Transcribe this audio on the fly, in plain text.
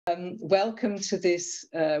Welcome to this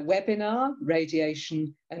webinar,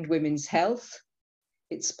 Radiation and Women's Health.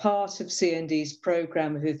 It's part of CND's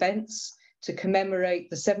programme of events to commemorate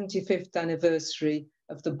the 75th anniversary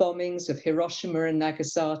of the bombings of Hiroshima and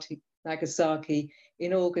Nagasaki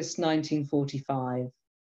in August 1945.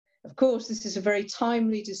 Of course, this is a very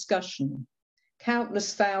timely discussion.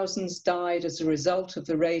 Countless thousands died as a result of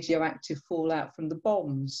the radioactive fallout from the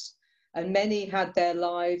bombs, and many had their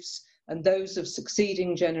lives and those of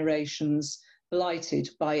succeeding generations blighted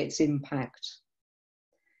by its impact.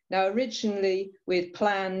 Now, originally, we had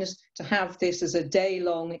planned to have this as a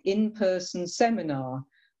day-long in-person seminar,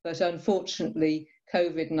 but unfortunately,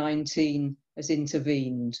 COVID-19 has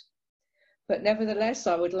intervened. But nevertheless,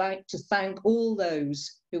 I would like to thank all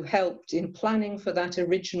those who helped in planning for that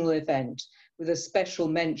original event, with a special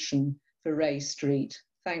mention for Ray Street.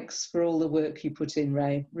 Thanks for all the work you put in,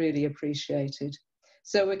 Ray, really appreciated.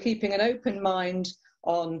 So we're keeping an open mind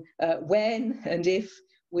on when and if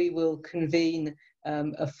we will convene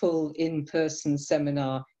a full in-person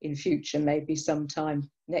seminar in future, maybe sometime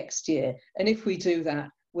next year. And if we do that,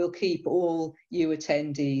 we'll keep all you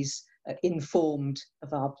attendees informed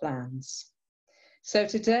of our plans. So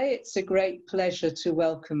today it's a great pleasure to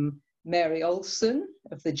welcome Mary Olson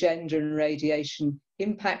of the Gender and Radiation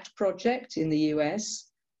Impact Project in the US,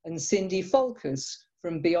 and Cindy Folkers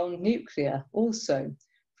from Beyond Nuclear, also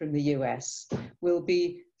from the US. We'll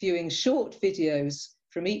be viewing short videos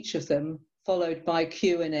from each of them, followed by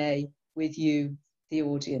Q&A with you, the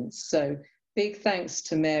audience. So big thanks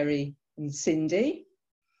to Mary and Cindy.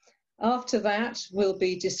 After that, we'll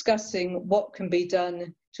be discussing what can be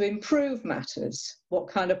done to improve matters, what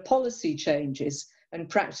kind of policy changes and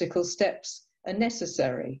practical steps are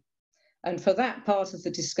necessary. And for that part of the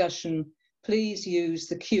discussion, please use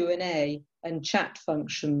the Q&A and chat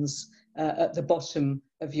functions at the bottom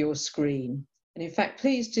of your screen. And in fact,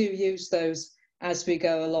 please do use those as we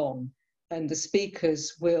go along, and the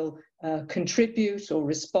speakers will contribute or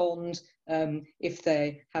respond if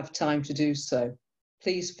they have time to do so.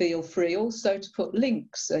 Please feel free also to put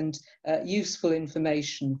links and useful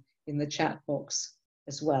information in the chat box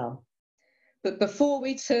as well. But before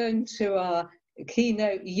we turn to our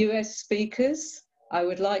keynote US speakers, I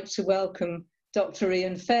would like to welcome Dr.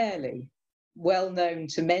 Ian Fairlie, well known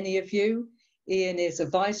to many of you. Ian is a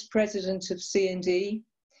Vice President of CND,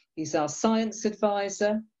 he's our science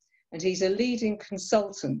advisor, and he's a leading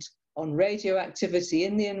consultant on radioactivity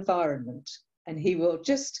in the environment. And he will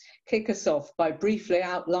just kick us off by briefly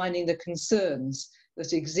outlining the concerns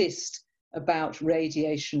that exist about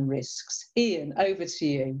radiation risks. Ian, over to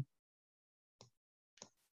you.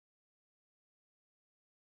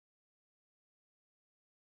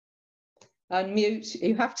 Unmute,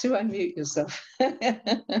 you have to unmute yourself.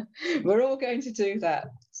 We're all going to do that.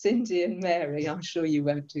 Cindy and Mary, I'm sure you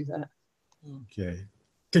won't do that. Okay.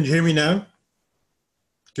 Can you hear me now?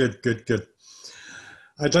 Good, good, good.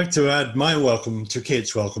 I'd like to add my welcome to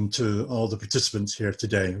Kate's welcome to all the participants here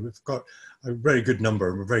today. We've got a very good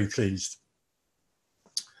number. We're very pleased.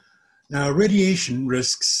 Now, radiation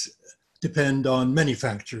risks depend on many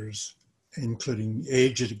factors, including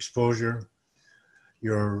age and exposure,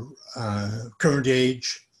 your current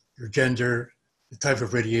age, your gender, the type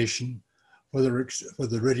of radiation, whether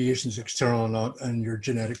radiation is external or not, and your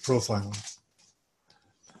genetic profile.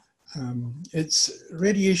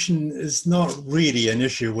 Radiation is not really an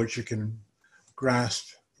issue which you can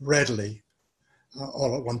grasp readily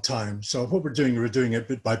all at one time. So what we're doing it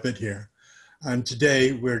bit by bit here. And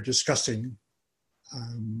today we're discussing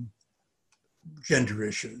gender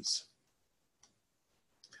issues.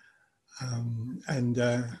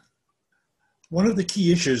 One of the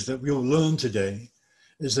key issues that we'll learn today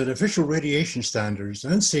is that official radiation standards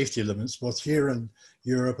and safety limits, both here in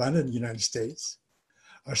Europe and in the United States,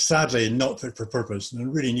 are sadly not fit for purpose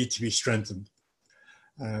and really need to be strengthened.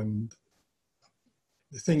 The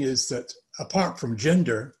thing is that apart from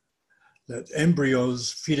gender, that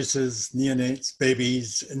embryos, fetuses, neonates,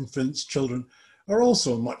 babies, infants, children are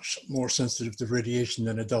also much more sensitive to radiation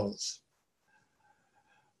than adults.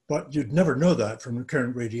 But you'd never know that from the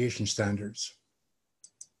current radiation standards.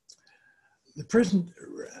 The present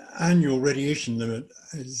annual radiation limit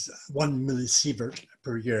is 1 millisievert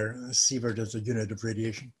per year. A sievert is a unit of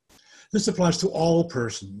radiation. This applies to all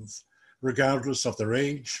persons, regardless of their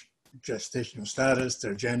age, gestational status,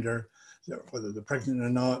 their gender, whether they're pregnant or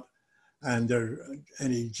not, and their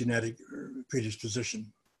any genetic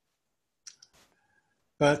predisposition.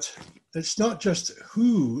 But it's not just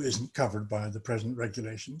who isn't covered by the present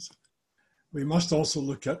regulations. We must also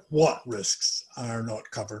look at what risks are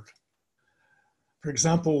not covered. For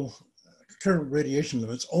example, current radiation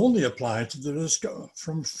limits only apply to the risk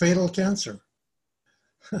from fatal cancer.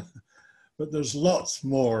 But there's lots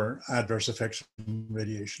more adverse effects from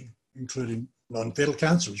radiation, including non-fatal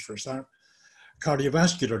cancers, for start,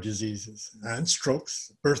 cardiovascular diseases and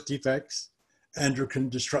strokes, birth defects, endocrine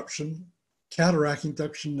disruption, cataract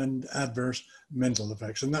induction, and adverse mental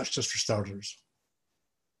effects. And that's just for starters.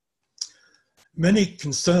 Many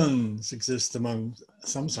concerns exist among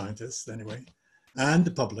some scientists, anyway, and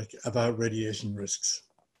the public about radiation risks.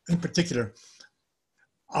 In particular,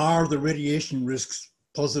 are the radiation risks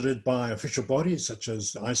posited by official bodies such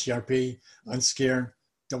as ICRP, UNSCARE,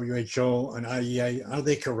 WHO, and IEA, are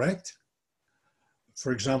they correct?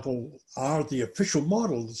 For example, are the official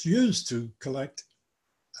models used to collect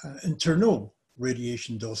internal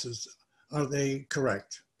radiation doses, are they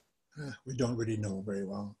correct? We don't really know very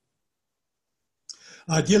well.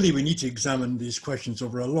 Ideally, we need to examine these questions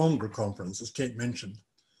over a longer conference, as Kate mentioned.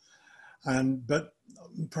 But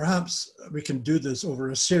perhaps we can do this over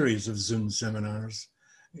a series of Zoom seminars,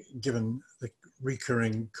 given the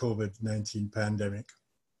recurring COVID-19 pandemic.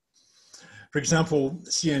 For example,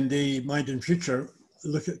 CND might in future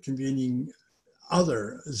look at convening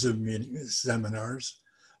other Zoom seminars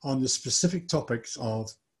on the specific topics of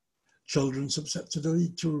children's susceptibility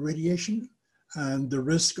to radiation and the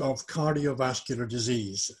risk of cardiovascular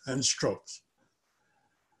disease and strokes.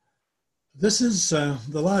 This is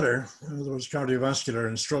the latter, in other words, cardiovascular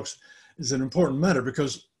and strokes, is an important matter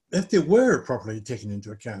because if they were properly taken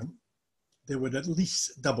into account, they would at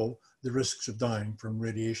least double the risks of dying from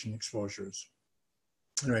radiation exposures.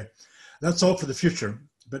 Anyway, that's all for the future.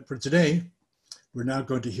 But for today, we're now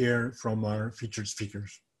going to hear from our featured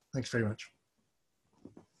speakers. Thanks very much.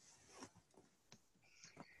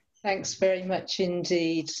 Thanks very much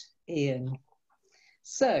indeed, Ian.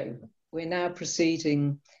 So we're now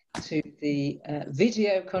proceeding to the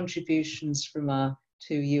video contributions from our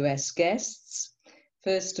two US guests.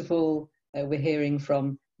 First of all, we're hearing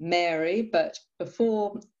from Mary, but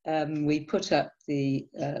before we put up the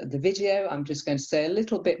video, I'm just going to say a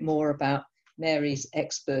little bit more about Mary's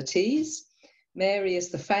expertise. Mary is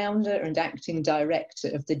the founder and acting director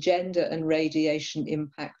of the Gender and Radiation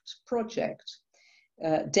Impact Project,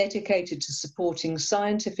 dedicated to supporting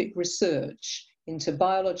scientific research into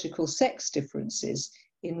biological sex differences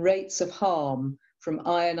in rates of harm from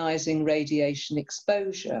ionizing radiation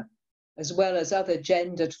exposure, as well as other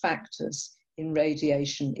gendered factors in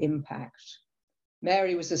radiation impact.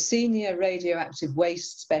 Mary was a senior radioactive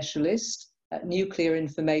waste specialist at Nuclear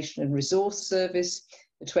Information and Resource Service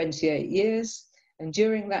for 28 years, and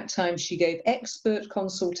during that time she gave expert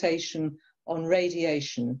consultation on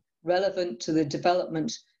radiation relevant to the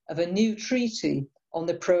development of a new treaty on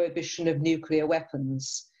the prohibition of nuclear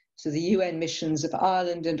weapons to the UN missions of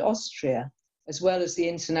Ireland and Austria, as well as the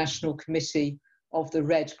International Committee of the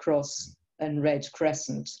Red Cross and Red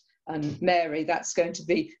Crescent. And Mary, that's going to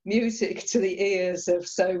be music to the ears of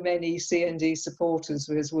so many CND supporters,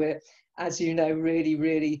 because we're, as you know, really,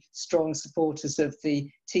 really strong supporters of the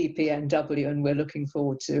TPNW, and we're looking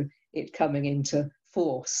forward to it coming into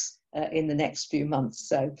force in the next few months.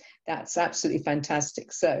 So that's absolutely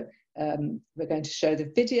fantastic. So we're going to show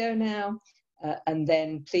the video now, and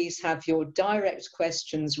then please have your direct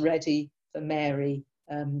questions ready for Mary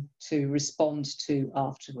to respond to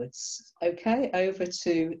afterwards. Okay, over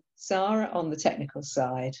to Sarah on the technical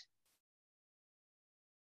side.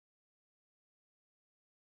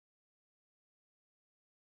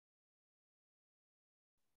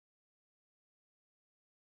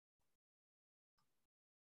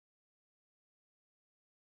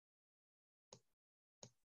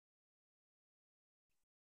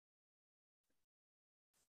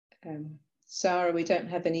 Sarah, we don't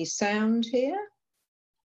have any sound here.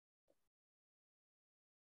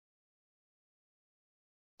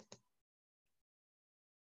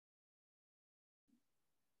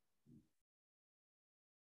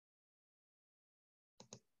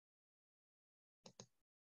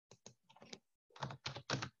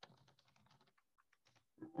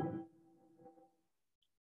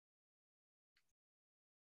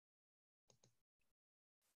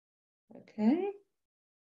 Okay.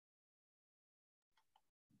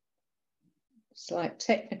 Slight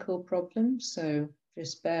technical problem, so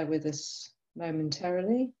just bear with us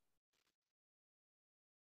momentarily.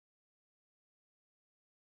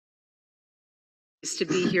 To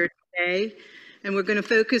be here today, and we're going to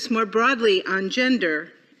focus more broadly on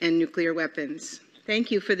gender and nuclear weapons. Thank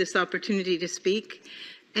you for this opportunity to speak,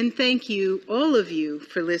 and thank you, all of you,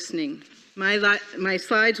 for listening. My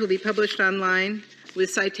slides will be published online with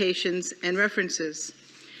citations and references.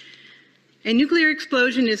 A nuclear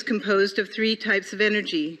explosion is composed of three types of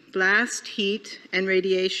energy: blast, heat, and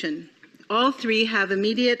radiation. All three have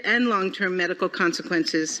immediate and long-term medical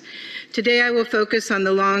consequences. Today I will focus on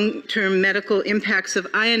the long-term medical impacts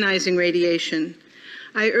of ionizing radiation.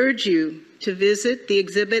 I urge you to visit the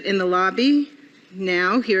exhibit in the lobby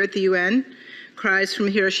now here at the UN, Cries from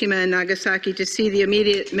Hiroshima and Nagasaki, to see the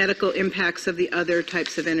immediate medical impacts of the other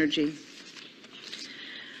types of energy.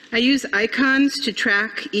 I use icons to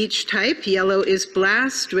track each type. Yellow is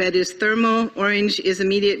blast, red is thermal, orange is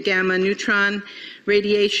immediate gamma neutron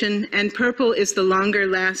radiation, and purple is the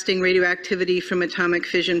longer-lasting radioactivity from atomic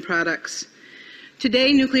fission products.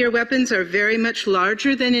 Today, nuclear weapons are very much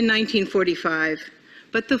larger than in 1945,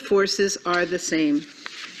 but the forces are the same.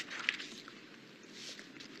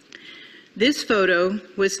 This photo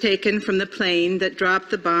was taken from the plane that dropped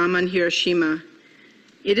the bomb on Hiroshima.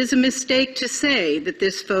 It is a mistake to say that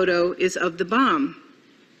this photo is of the bomb.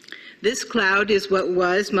 This cloud is what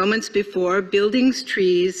was, moments before, buildings,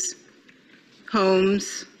 trees,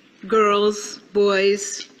 homes, girls,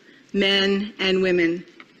 boys, men, and women.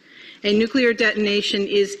 A nuclear detonation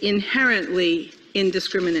is inherently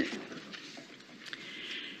indiscriminate.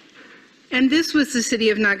 And this was the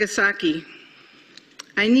city of Nagasaki.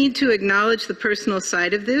 I need to acknowledge the personal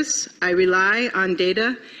side of this. I rely on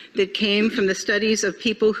data that came from the studies of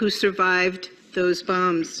people who survived those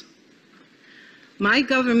bombs. My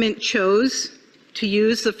government chose to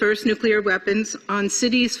use the first nuclear weapons on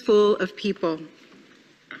cities full of people.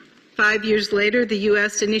 5 years later, the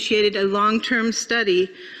US initiated a long-term study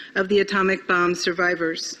of the atomic bomb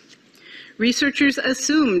survivors. Researchers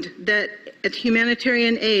assumed that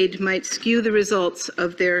humanitarian aid might skew the results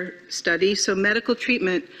of their study, so medical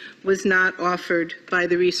treatment was not offered by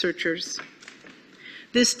the researchers.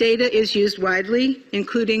 This data is used widely,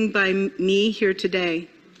 including by me here today.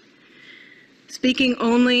 Speaking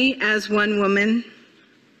only as one woman,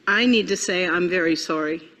 I need to say I'm very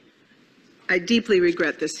sorry. I deeply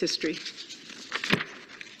regret this history.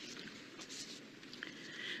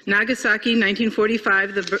 Nagasaki,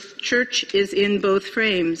 1945, the church is in both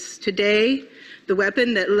frames. Today, the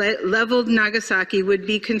weapon that leveled Nagasaki would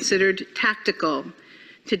be considered tactical.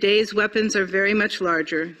 Today's weapons are very much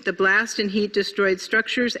larger. The blast and heat destroyed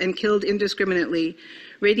structures and killed indiscriminately.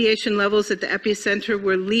 Radiation levels at the epicenter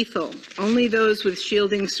were lethal. Only those with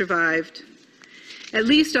shielding survived. At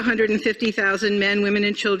least 150,000 men, women,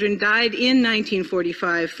 and children died in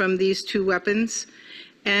 1945 from these two weapons,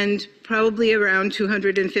 and probably around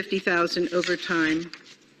 250,000 over time.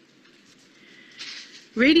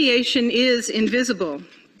 Radiation is invisible,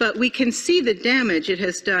 but we can see the damage it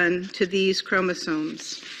has done to these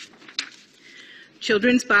chromosomes.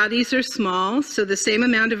 Children's bodies are small, so the same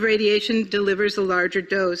amount of radiation delivers a larger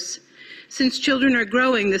dose. Since children are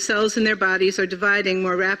growing, the cells in their bodies are dividing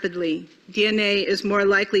more rapidly. DNA is more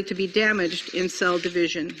likely to be damaged in cell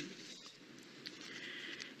division.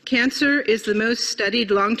 Cancer is the most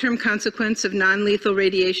studied long-term consequence of non-lethal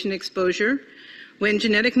radiation exposure. When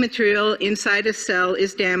genetic material inside a cell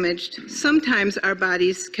is damaged, sometimes our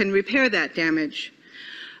bodies can repair that damage.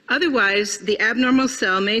 Otherwise, the abnormal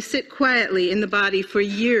cell may sit quietly in the body for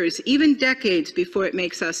years, even decades, before it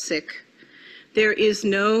makes us sick. There is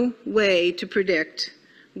no way to predict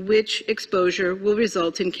which exposure will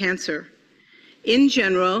result in cancer. In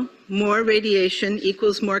general, more radiation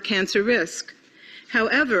equals more cancer risk.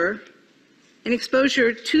 However, an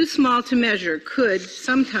exposure too small to measure could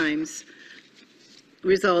sometimes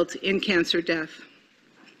result in cancer death.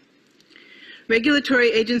 Regulatory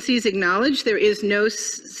agencies acknowledge there is no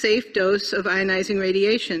safe dose of ionizing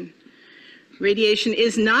radiation. Radiation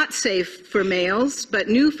is not safe for males, but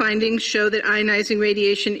new findings show that ionizing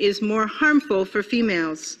radiation is more harmful for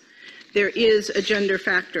females. There is a gender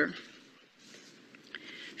factor.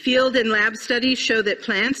 Field and lab studies show that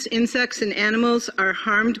plants, insects, and animals are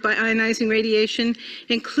harmed by ionizing radiation,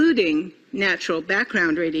 including natural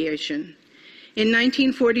background radiation. In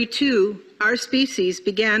 1942, our species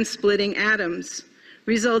began splitting atoms,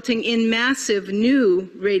 resulting in massive new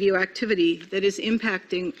radioactivity that is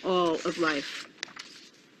impacting all of life.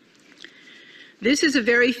 This is a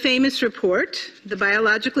very famous report, The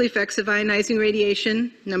Biological Effects of Ionizing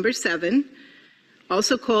Radiation, number 7,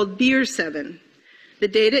 also called Beer 7. The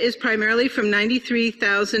data is primarily from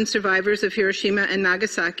 93,000 survivors of Hiroshima and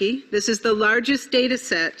Nagasaki. This is the largest data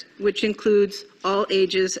set, which includes all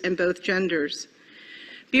ages and both genders.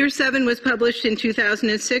 Beer 7 was published in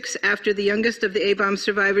 2006 after the youngest of the A-bomb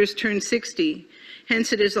survivors turned 60.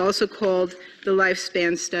 Hence, it is also called the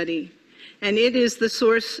Lifespan Study. And it is the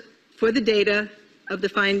source for the data of the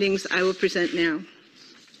findings I will present now.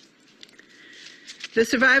 The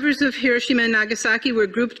survivors of Hiroshima and Nagasaki were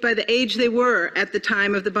grouped by the age they were at the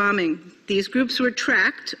time of the bombing. These groups were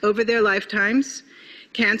tracked over their lifetimes.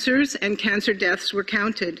 Cancers and cancer deaths were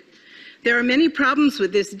counted. There are many problems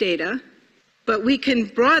with this data, but we can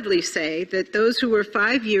broadly say that those who were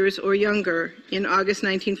 5 years or younger in August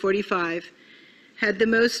 1945 had the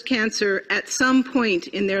most cancer at some point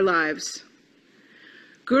in their lives.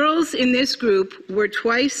 Girls in this group were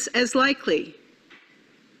twice as likely.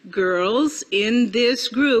 Girls in this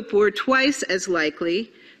group were twice as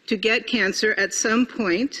likely to get cancer at some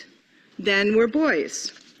point than were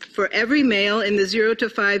boys. For every male in the 0 to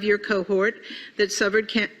 5 year cohort that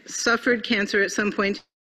suffered cancer at some point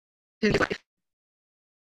in his life,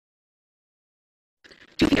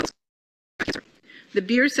 the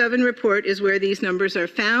Beer 7 report is where these numbers are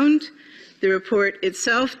found. The report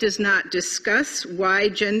itself does not discuss why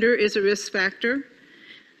gender is a risk factor.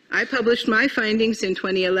 I published my findings in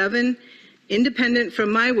 2011. Independent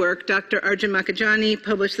from my work, Dr. Arjun Makajani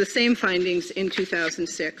published the same findings in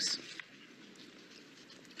 2006.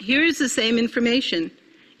 Here is the same information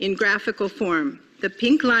in graphical form. The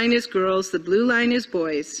pink line is girls, the blue line is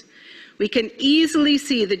boys. We can easily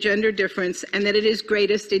see the gender difference and that it is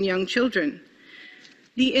greatest in young children.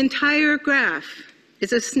 The entire graph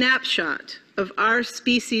is a snapshot of our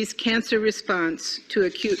species' cancer response to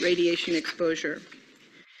acute radiation exposure.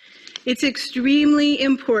 It's extremely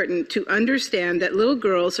important to understand that little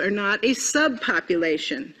girls are not a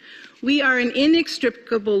subpopulation. We are an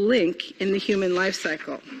inextricable link in the human life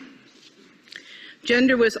cycle.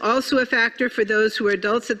 Gender was also a factor for those who were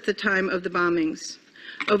adults at the time of the bombings.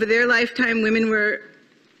 Over their lifetime,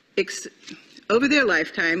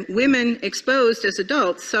 women exposed as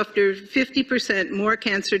adults suffered 50% more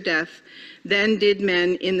cancer death than did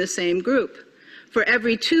men in the same group. For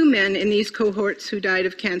every 2 men in these cohorts who died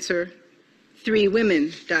of cancer, 3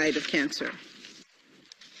 women died of cancer.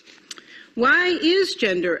 Why is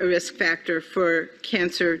gender a risk factor for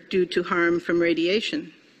cancer due to harm from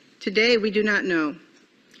radiation? Today, we do not know.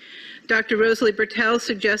 Dr. Rosalie Bertel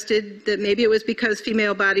suggested that maybe it was because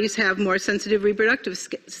female bodies have more sensitive reproductive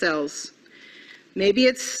cells. Maybe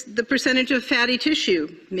it's the percentage of fatty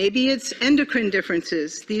tissue. Maybe it's endocrine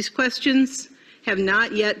differences. These questions have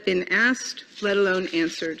not yet been asked, let alone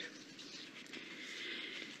answered.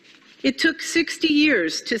 It took 60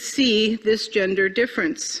 years to see this gender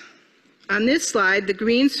difference. On this slide, the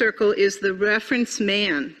green circle is the reference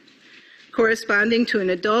man, corresponding to an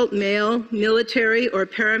adult male military or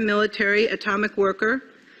paramilitary atomic worker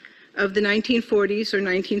of the 1940s or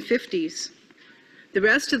 1950s. The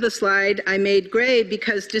rest of the slide I made gray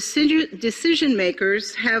because decision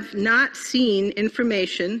makers have not seen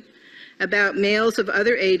information about males of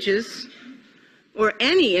other ages or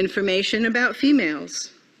any information about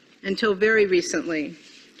females until very recently.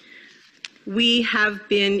 We have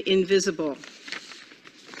been invisible.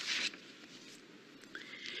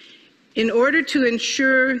 In order to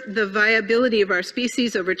ensure the viability of our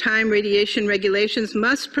species over time, radiation regulations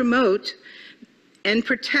must promote and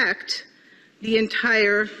protect the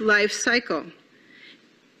entire life cycle.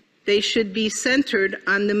 They should be centered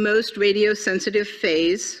on the most radiosensitive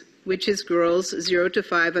phase, which is girls 0 to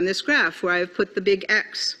 5 on this graph, where I have put the big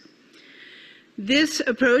X. This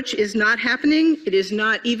approach is not happening. It is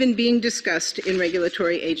not even being discussed in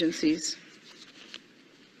regulatory agencies.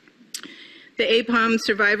 The APOM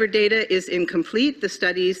survivor data is incomplete. The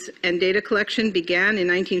studies and data collection began in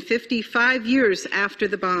 1950, 5 years after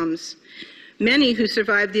the bombs. Many who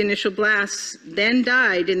survived the initial blasts then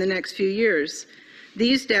died in the next few years.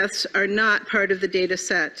 These deaths are not part of the data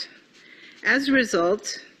set. As a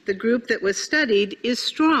result, the group that was studied is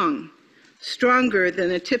strong, stronger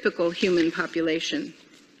than a typical human population.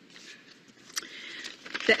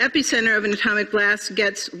 The epicenter of an atomic blast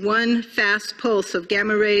gets one fast pulse of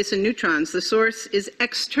gamma rays and neutrons. The source is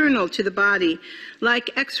external to the body,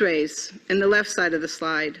 like X-rays in the left side of the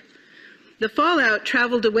slide. The fallout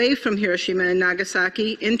traveled away from Hiroshima and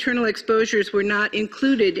Nagasaki. Internal exposures were not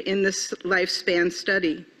included in this lifespan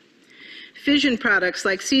study. Fission products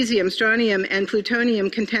like cesium, strontium, and plutonium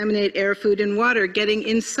contaminate air, food, and water, getting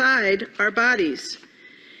inside our bodies.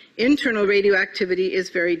 Internal radioactivity is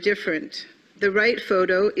very different. The right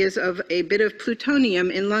photo is of a bit of plutonium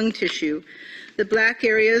in lung tissue. The black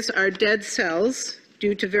areas are dead cells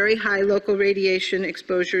due to very high local radiation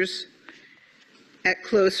exposures at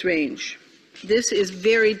close range. This is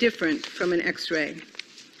very different from an X-ray.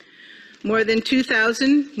 More than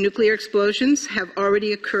 2,000 nuclear explosions have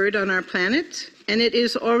already occurred on our planet, and it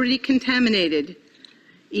is already contaminated,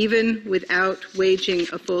 even without waging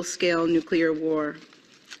a full-scale nuclear war.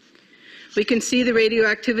 We can see the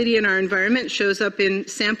radioactivity in our environment shows up in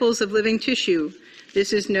samples of living tissue,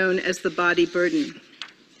 This is known as the body burden.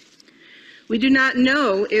 We do not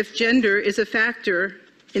know if gender is a factor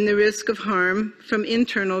in the risk of harm from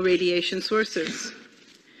internal radiation sources.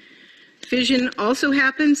 Fission also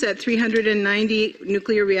happens at 390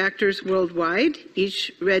 nuclear reactors worldwide.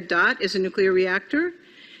 Each red dot is a nuclear reactor.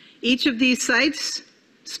 Each of these sites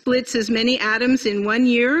splits as many atoms in 1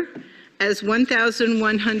 year as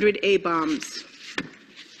 1,100 A-bombs.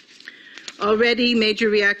 Already, major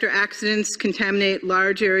reactor accidents contaminate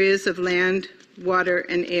large areas of land, water,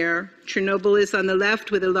 and air. Chernobyl is on the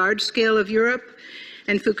left with a large scale of Europe,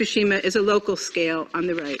 and Fukushima is a local scale on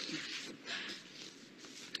the right.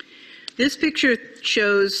 This picture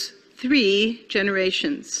shows 3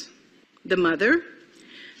 generations: the mother,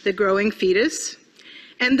 the growing fetus,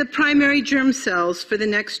 and the primary germ cells for the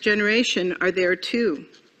next generation are there too.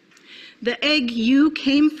 The egg you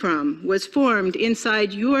came from was formed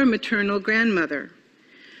inside your maternal grandmother.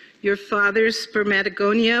 Your father's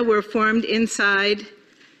spermatogonia were formed inside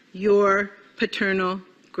your paternal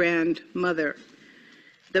grandmother.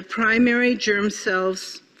 The primary germ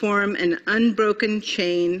cells form an unbroken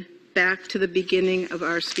chain back to the beginning of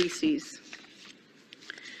our species.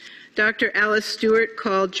 Dr. Alice Stewart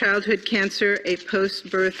called childhood cancer a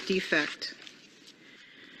post-birth defect.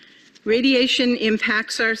 Radiation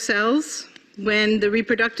impacts our cells. When the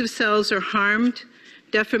reproductive cells are harmed,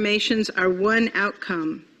 deformations are one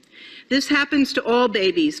outcome. This happens to all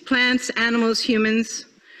babies, plants, animals, humans.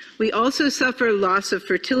 We also suffer loss of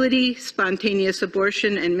fertility, spontaneous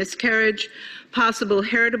abortion and miscarriage, possible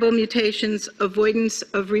heritable mutations, avoidance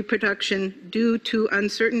of reproduction due to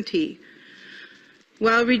uncertainty.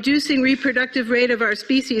 While reducing reproductive rate of our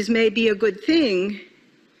species may be a good thing,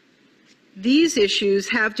 these issues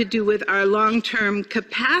have to do with our long-term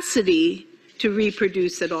capacity to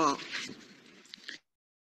reproduce at all.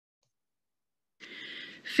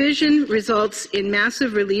 Fission results in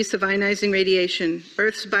massive release of ionizing radiation.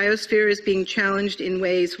 Earth's biosphere is being challenged in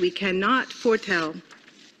ways we cannot foretell.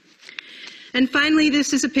 And finally,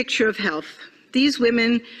 this is a picture of health. These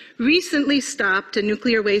women recently stopped a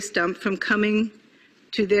nuclear waste dump from coming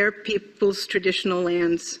to their people's traditional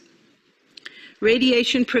lands.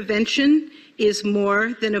 Radiation prevention is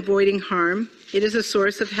more than avoiding harm. It is a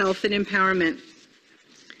source of health and empowerment.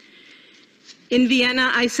 In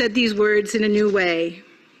Vienna, I said these words in a new way.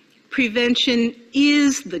 Prevention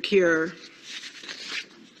is the cure.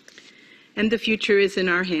 And the future is in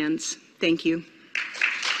our hands. Thank you.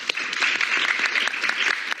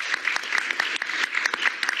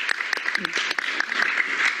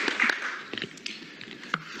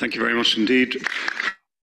 Thank you very much indeed.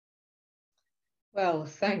 Well,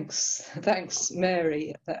 thanks,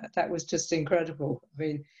 Mary. That was just incredible. I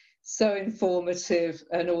mean, so informative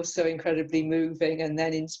and also incredibly moving and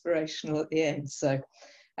then inspirational at the end. So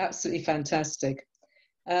absolutely fantastic.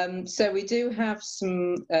 So we do have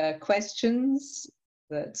some questions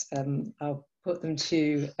that I'll put them to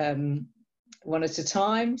you one at a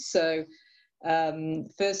time. So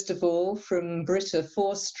first of all, from Britta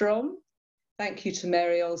Forstrom, thank you to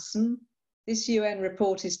Mary Olson. This UN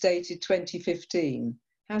report is dated 2015.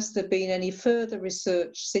 Has there been any further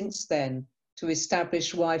research since then to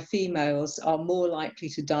establish why females are more likely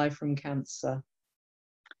to die from cancer?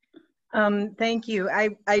 Thank you.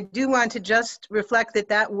 I do want to just reflect that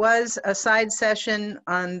that was a side session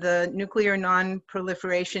on the Nuclear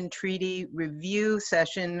Non-Proliferation Treaty review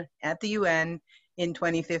session at the UN in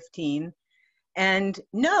 2015. And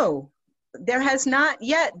no, there has not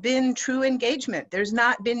yet been true engagement. There's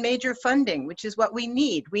not been major funding, which is what we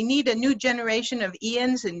need. We need a new generation of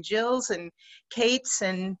Ians and Jills and Kates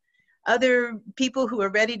and other people who are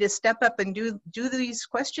ready to step up and do these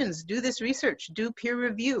questions, do this research, do peer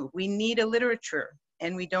review. We need a literature,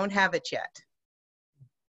 and we don't have it yet.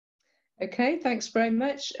 Okay, thanks very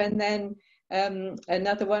much. And then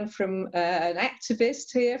another one from an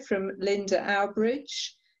activist here, from Linda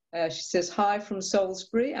Outbridge. She says, hi from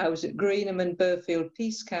Salisbury. I was at Greenham and Burfield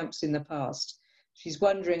peace camps in the past. She's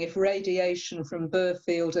wondering if radiation from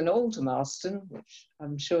Burfield and Aldermaston, which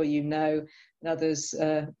I'm sure you know and others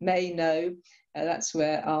may know, that's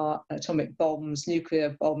where our atomic bombs,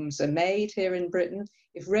 nuclear bombs are made here in Britain.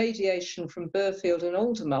 If radiation from Burfield and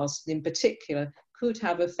Aldermaston in particular could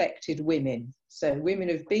have affected women. So women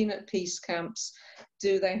who've been at peace camps,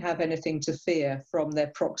 do they have anything to fear from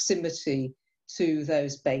their proximity to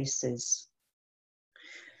those bases?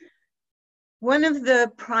 One of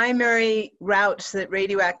the primary routes that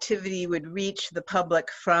radioactivity would reach the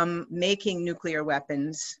public from making nuclear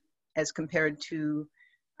weapons, as compared to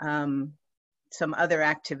some other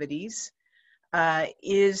activities,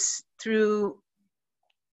 is through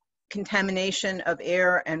contamination of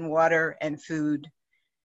air and water and food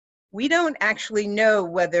We don't actually know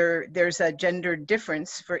whether there's a gender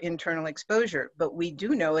difference for internal exposure, but we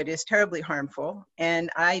do know it is terribly harmful. And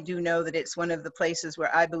I do know that it's one of the places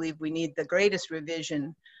where I believe we need the greatest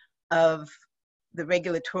revision of the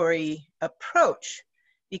regulatory approach,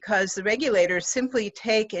 because the regulators simply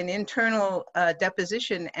take an internal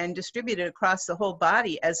deposition and distribute it across the whole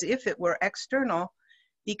body as if it were external,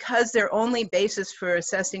 because their only basis for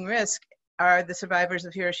assessing risk are the survivors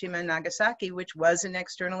of Hiroshima and Nagasaki, which was an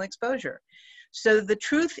external exposure. So the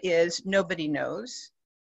truth is, nobody knows,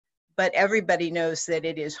 but everybody knows that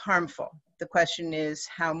it is harmful. The question is,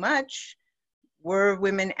 how much? Were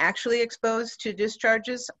women actually exposed to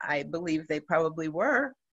discharges? I believe they probably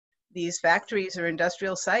were. These factories are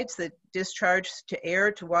industrial sites that discharge to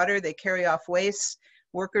air, to water, they carry off waste.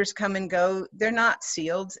 Workers come and go. They're not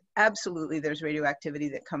sealed. Absolutely, there's radioactivity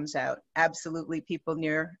that comes out. Absolutely, people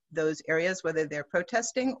near those areas, whether they're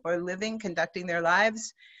protesting or living, conducting their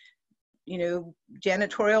lives, you know,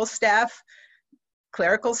 janitorial staff,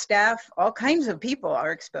 clerical staff, all kinds of people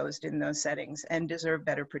are exposed in those settings and deserve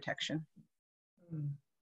better protection.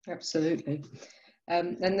 Absolutely.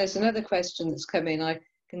 And there's another question that's come in. I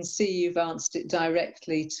can see you've answered it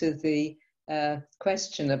directly to the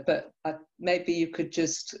questioner, but maybe you could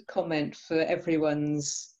just comment for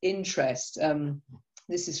everyone's interest.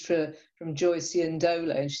 This is from Joyce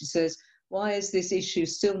Yandola, and she says, why is this issue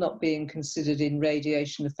still not being considered in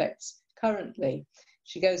radiation effects currently?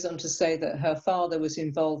 She goes on to say that her father was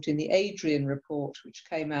involved in the Adrian report, which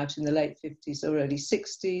came out in the late 50s or early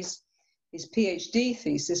 60s. His PhD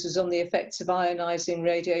thesis was on the effects of ionizing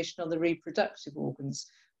radiation on the reproductive organs.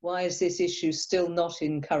 Why is this issue still not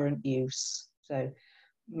in current use? So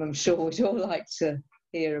I'm sure we'd all like to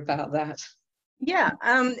hear about that. Yeah,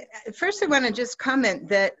 first I want to just comment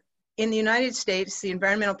that in the United States, the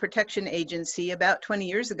Environmental Protection Agency about 20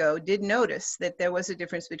 years ago did notice that there was a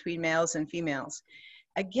difference between males and females.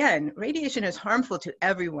 Again, radiation is harmful to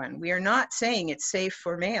everyone. We are not saying it's safe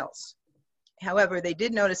for males. However, they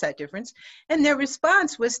did notice that difference, and their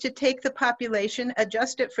response was to take the population,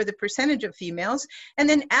 adjust it for the percentage of females, and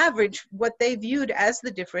then average what they viewed as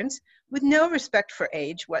the difference with no respect for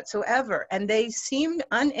age whatsoever. And they seemed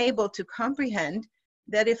unable to comprehend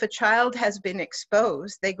that if a child has been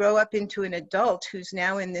exposed, they grow up into an adult who's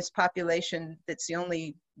now in this population that's the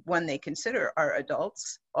only one they consider are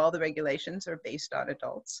adults. All the regulations are based on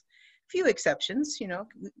adults. Few exceptions, you know,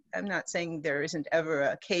 I'm not saying there isn't ever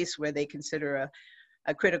a case where they consider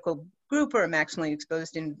a critical group or a maximally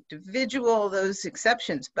exposed individual, those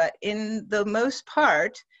exceptions, but in the most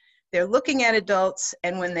part, they're looking at adults,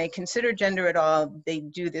 and when they consider gender at all, they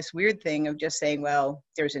do this weird thing of just saying, well,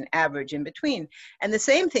 there's an average in between. And the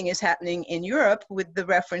same thing is happening in Europe with the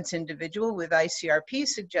reference individual, with ICRP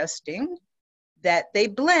suggesting that they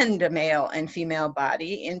blend a male and female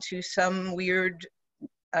body into some weird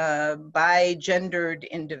bi-gendered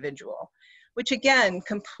individual, which again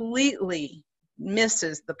completely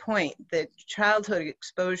misses the point that childhood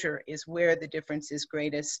exposure is where the difference is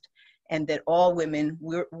greatest, and that all women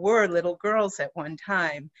were little girls at one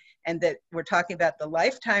time, and that we're talking about the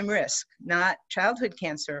lifetime risk, not childhood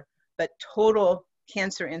cancer, but total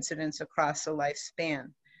cancer incidence across a lifespan.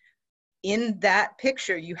 In that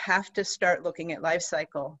picture, you have to start looking at life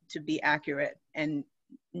cycle to be accurate, and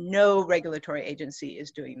no regulatory agency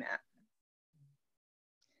is doing that.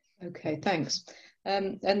 Okay, thanks.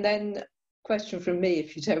 And then question from me,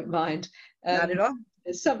 if you don't mind. Not at all.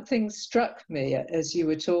 Something struck me as you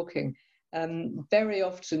were talking. Very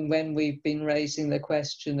often when we've been raising the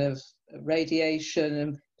question of radiation,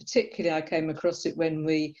 and particularly I came across it when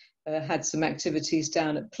we had some activities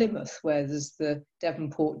down at Plymouth, where there's the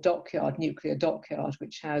Devonport dockyard, nuclear dockyard,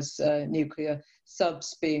 which has nuclear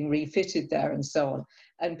subs being refitted there and so on.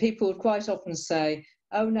 And people would quite often say,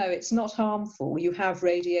 oh no, it's not harmful. You have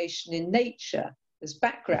radiation in nature. There's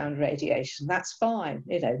background radiation. That's fine,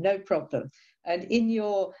 you know, no problem. And in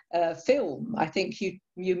your film, I think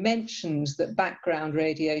you mentioned that background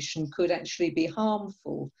radiation could actually be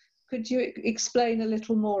harmful. Could you explain a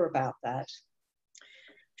little more about that?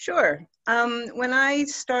 Sure. When I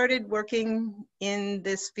started working in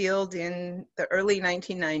this field in the early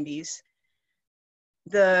 1990s,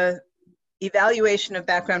 the evaluation of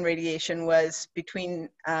background radiation was between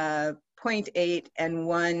 0.8 and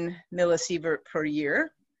 1 millisievert per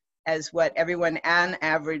year as what everyone on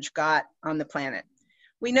average got on the planet.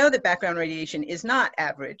 We know that background radiation is not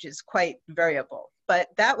average, it's quite variable, but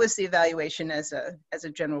that was the evaluation as a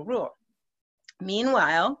general rule.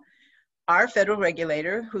 Meanwhile, our federal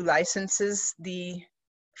regulator, who licenses the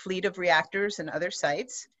fleet of reactors and other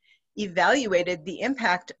sites, evaluated the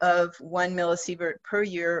impact of 1 millisievert per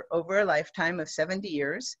year over a lifetime of 70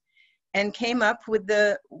 years and came up with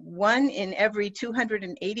the 1 in every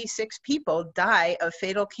 286 people die of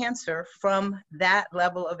fatal cancer from that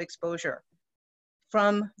level of exposure,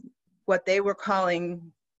 from what they were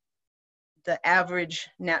calling the average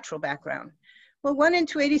natural background. Well, 1 in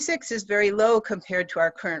 286 is very low compared to our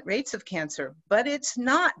current rates of cancer, but it's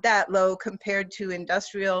not that low compared to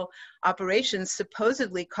industrial operations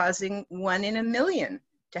supposedly causing 1 in a million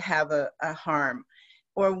to have a harm,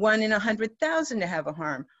 or 1 in 100,000 to have a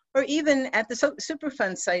harm. Or even at the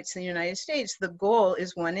Superfund sites in the United States, the goal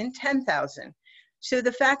is 1 in 10,000. So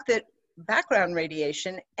the fact that background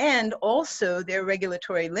radiation and also their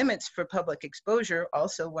regulatory limits for public exposure,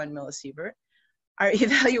 also 1 millisievert, are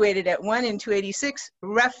evaluated at 1 in 286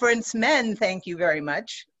 reference men, thank you very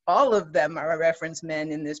much. All of them are reference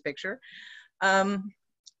men in this picture.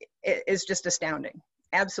 It is just astounding,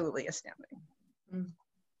 absolutely astounding.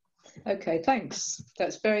 Okay, thanks.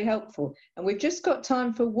 That's very helpful. And we've just got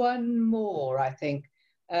time for one more, I think.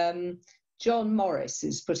 John Morris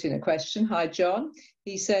is putting a question. Hi, John.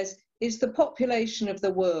 He says, is the population of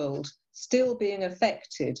the world still being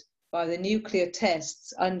affected by the nuclear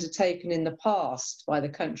tests undertaken in the past by the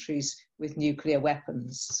countries with nuclear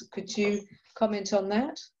weapons? Could you comment on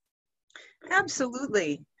that?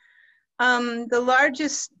 Absolutely. The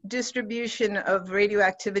largest distribution of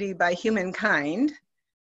radioactivity by humankind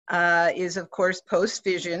is, of course,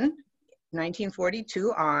 post-fission,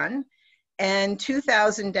 1942 on, and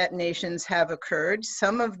 2,000 detonations have occurred.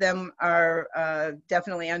 Some of them are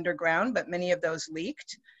definitely underground, but many of those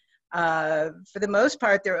leaked. For the most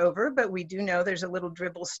part, they're over, but we do know there's a little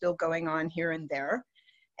dribble still going on here and there.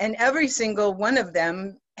 And every single one of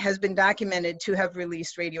them has been documented to have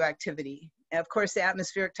released radioactivity. And of course, the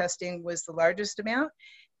atmospheric testing was the largest amount,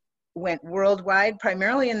 went worldwide,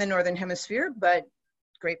 primarily in the Northern Hemisphere, but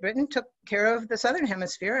Great Britain took care of the Southern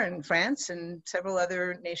Hemisphere, and France and several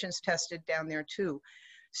other nations tested down there too.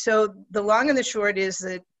 So the long and the short is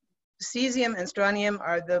that cesium and strontium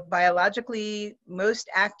are the biologically most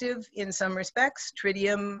active in some respects.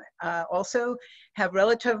 Tritium also have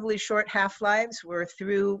relatively short half-lives. We're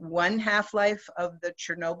through 1 half-life of the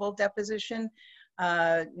Chernobyl deposition.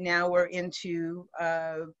 Now we're into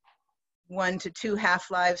 1 to 2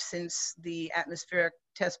 half-lives since the atmospheric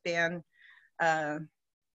test ban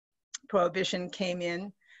prohibition came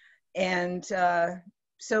in. And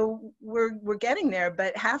so we're getting there,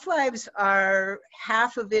 but half-lives are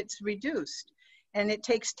half of it's reduced. And it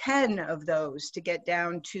takes 10 of those to get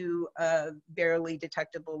down to a barely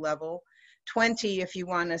detectable level. 20 if you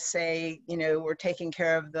want to say, you know, we're taking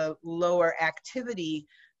care of the lower activity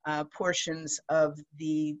portions of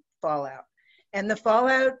the fallout. And the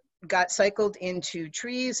fallout got cycled into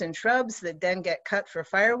trees and shrubs that then get cut for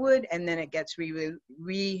firewood, and then it gets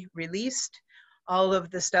re-released. All of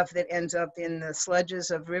the stuff that ends up in the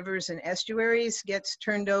sludges of rivers and estuaries gets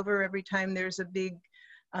turned over every time there's a big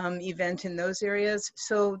event in those areas.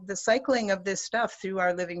 So the cycling of this stuff through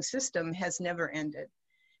our living system has never ended.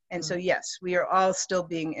 And so yes, we are all still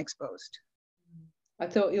being exposed. I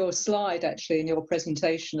thought your slide actually in your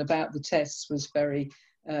presentation about the tests was very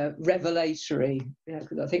revelatory,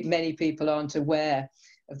 because I think many people aren't aware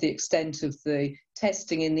of the extent of the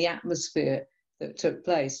testing in the atmosphere that took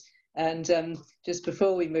place. And just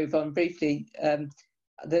before we move on briefly,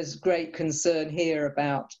 there's great concern here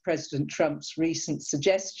about President Trump's recent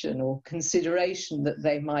suggestion or consideration that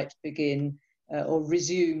they might begin or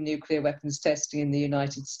resume nuclear weapons testing in the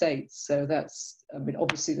United States. So that's, I mean,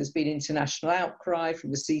 obviously there's been international outcry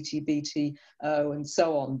from the CTBTO and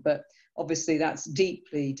so on, but obviously that's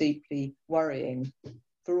deeply, deeply worrying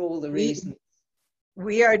for all the reasons.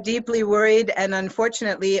 We are deeply worried, and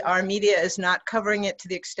unfortunately our media is not covering it to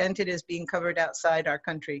the extent it is being covered outside our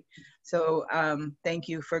country. So thank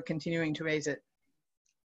you for continuing to raise it.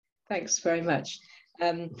 Thanks very much.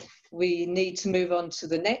 We need to move on to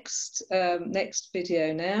the next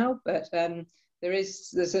video now, but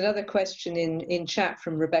there's another question in chat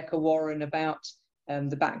from Rebecca Warren about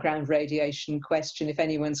the background radiation question, if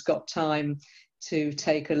anyone's got time to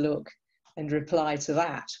take a look and reply to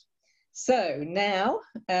that. So now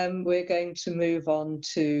we're going to move on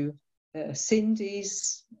to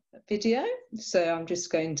Cindy's video. So I'm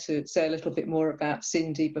just going to say a little bit more about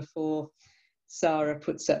Cindy before Sarah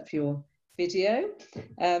puts up your video.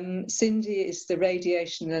 Cindy is the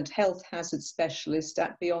radiation and health hazard specialist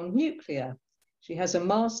at Beyond Nuclear. She has a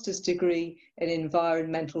master's degree in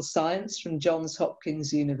environmental science from Johns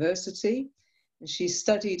Hopkins University. And she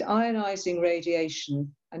studied ionizing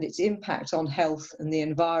radiation and its impact on health and the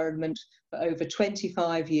environment for over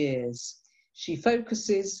 25 years. She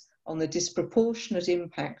focuses on the disproportionate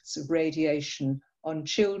impacts of radiation on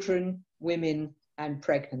children, women, and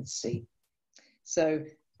pregnancy. So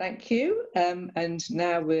thank you. And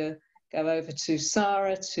now we'll go over to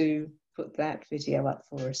Sarah to put that video up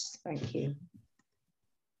for us. Thank you.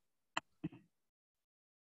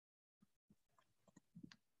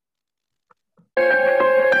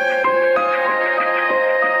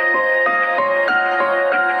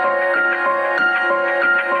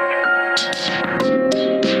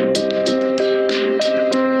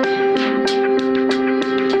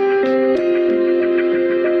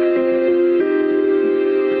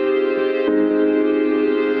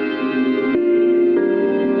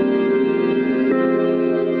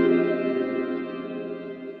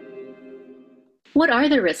 What are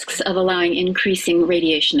the risks of allowing increasing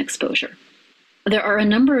radiation exposure? There are a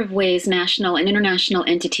number of ways national and international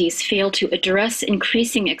entities fail to address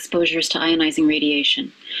increasing exposures to ionizing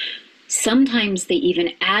radiation. Sometimes they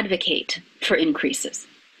even advocate for increases.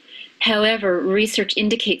 However, research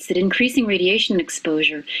indicates that increasing radiation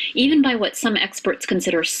exposure, even by what some experts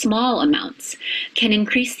consider small amounts, can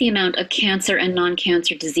increase the amount of cancer and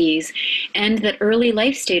non-cancer disease, and that early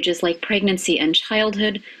life stages like pregnancy and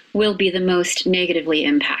childhood will be the most negatively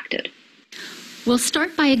impacted. We'll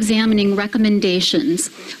start by examining recommendations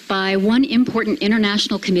by one important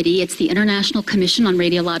international committee. It's the International Commission on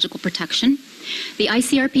Radiological Protection. The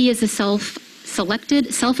ICRP is a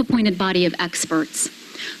self-selected, self-appointed body of experts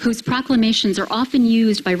whose proclamations are often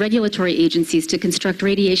used by regulatory agencies to construct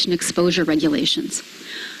radiation exposure regulations.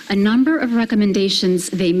 A number of recommendations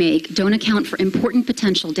they make don't account for important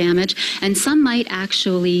potential damage, and some might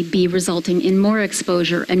actually be resulting in more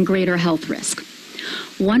exposure and greater health risk.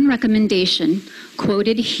 One recommendation,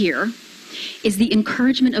 quoted here, is the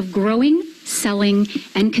encouragement of growing, selling,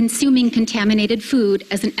 and consuming contaminated food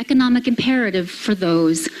as an economic imperative for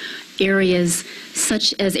those areas,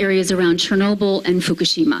 such as areas around Chernobyl and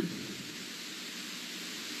Fukushima.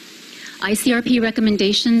 ICRP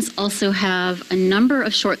recommendations also have a number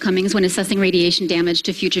of shortcomings when assessing radiation damage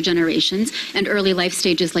to future generations and early life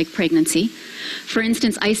stages like pregnancy. For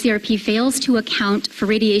instance, ICRP fails to account for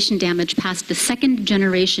radiation damage past the second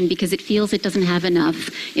generation because it feels it doesn't have enough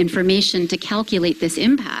information to calculate this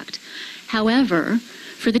impact. However,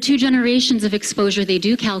 for the 2 generations of exposure they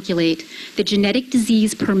do calculate, the genetic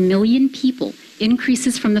disease per million people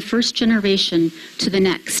increases from the first generation to the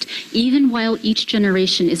next, even while each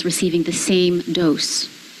generation is receiving the same dose.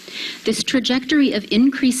 This trajectory of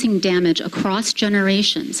increasing damage across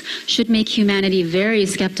generations should make humanity very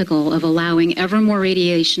skeptical of allowing ever more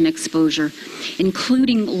radiation exposure,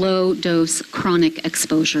 including low-dose chronic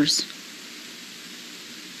exposures.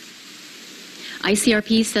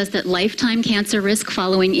 ICRP says that lifetime cancer risk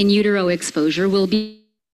following in utero exposure will be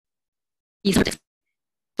cancers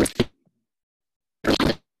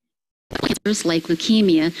like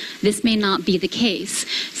leukemia. This may not be the case,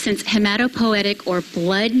 since hematopoietic or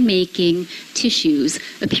blood-making tissues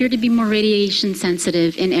appear to be more radiation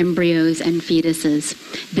sensitive in embryos and fetuses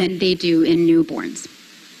than they do in newborns.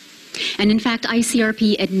 And in fact,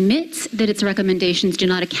 ICRP admits that its recommendations do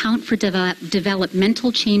not account for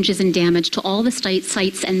developmental changes and damage to all the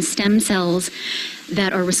sites and stem cells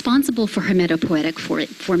that are responsible for hematopoietic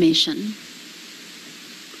formation.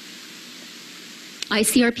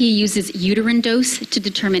 ICRP uses uterine dose to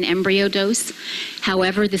determine embryo dose.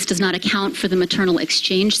 However, this does not account for the maternal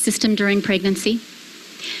exchange system during pregnancy,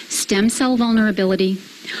 stem cell vulnerability,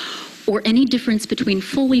 or any difference between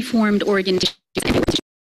fully formed organ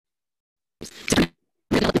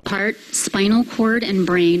heart, spinal cord and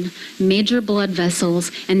brain, major blood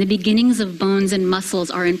vessels, and the beginnings of bones and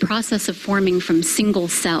muscles are in process of forming from single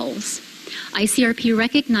cells. ICRP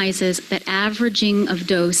recognizes that averaging of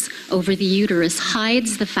dose over the uterus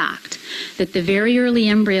hides the fact that the very early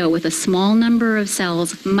embryo with a small number of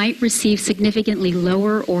cells might receive significantly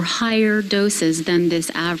lower or higher doses than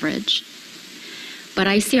this average. But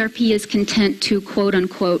ICRP is content to, quote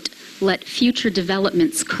unquote, let future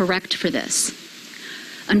developments correct for this.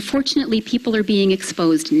 Unfortunately, people are being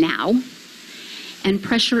exposed now, and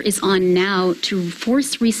pressure is on now to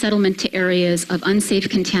force resettlement to areas of unsafe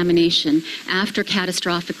contamination after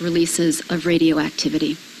catastrophic releases of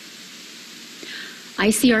radioactivity.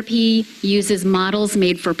 ICRP uses models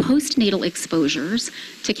made for postnatal exposures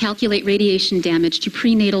to calculate radiation damage to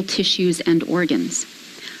prenatal tissues and organs.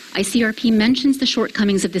 ICRP mentions the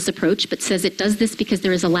shortcomings of this approach, but says it does this because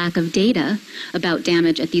there is a lack of data about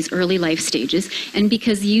damage at these early life stages, and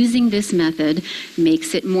because using this method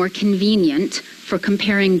makes it more convenient for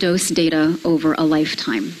comparing dose data over a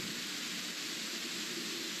lifetime.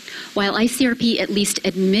 While ICRP at least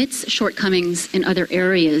admits shortcomings in other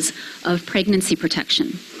areas of pregnancy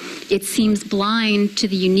protection, it seems blind to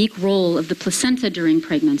the unique role of the placenta during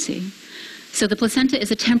pregnancy. So the placenta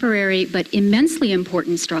is a temporary but immensely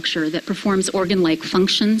important structure that performs organ-like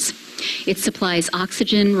functions. It supplies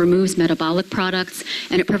oxygen, removes metabolic products,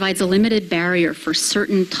 and it provides a limited barrier for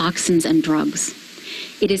certain toxins and drugs.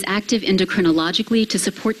 It is active endocrinologically to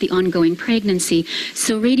support the ongoing pregnancy,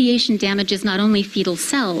 so radiation damages not only fetal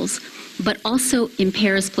cells, but also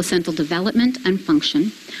impairs placental development and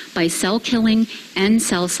function by cell killing and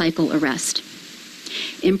cell cycle arrest.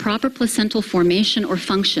 Improper placental formation or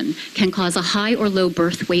function can cause a high or low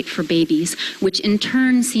birth weight for babies, which in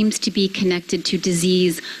turn seems to be connected to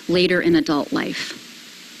disease later in adult life.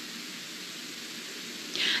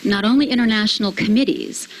 Not only international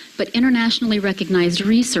committees, but internationally recognized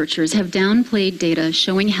researchers have downplayed data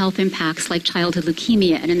showing health impacts like childhood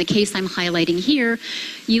leukemia. And in the case I'm highlighting here,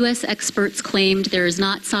 U.S. experts claimed there is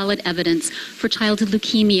not solid evidence for childhood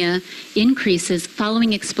leukemia increases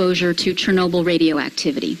following exposure to Chernobyl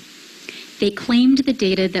radioactivity. They claimed the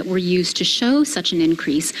data that were used to show such an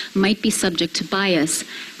increase might be subject to bias.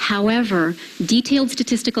 However, detailed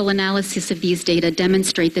statistical analysis of these data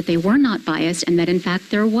demonstrate that they were not biased and that in fact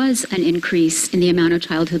there was an increase in the amount of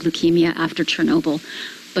childhood leukemia after Chernobyl.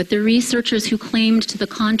 But the researchers who claimed to the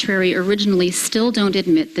contrary originally still don't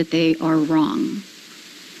admit that they are wrong.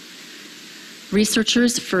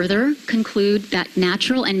 Researchers further conclude that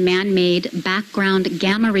natural and man-made background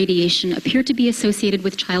gamma radiation appear to be associated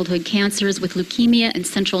with childhood cancers, with leukemia and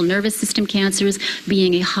central nervous system cancers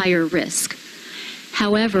being a higher risk.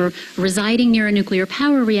 However, residing near a nuclear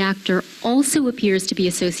power reactor also appears to be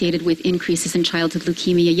associated with increases in childhood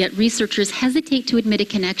leukemia, yet researchers hesitate to admit a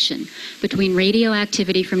connection between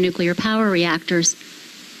radioactivity from nuclear power reactors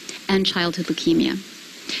and childhood leukemia.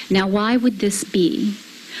 Now, why would this be?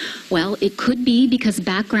 Well, it could be because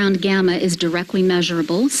background gamma is directly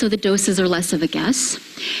measurable, so the doses are less of a guess,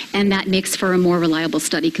 and that makes for a more reliable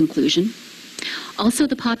study conclusion. Also,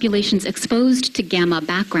 the populations exposed to gamma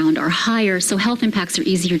background are higher, so health impacts are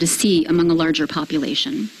easier to see among a larger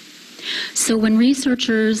population. So when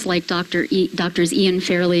researchers like Drs. Ian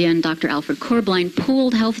Fairlie and Dr. Alfred Korblein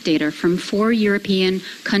pooled health data from 4 European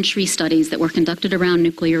country studies that were conducted around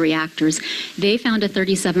nuclear reactors, they found a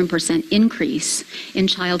 37% increase in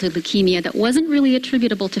childhood leukemia that wasn't really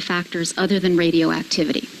attributable to factors other than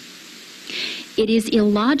radioactivity. It is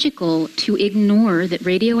illogical to ignore that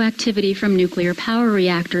radioactivity from nuclear power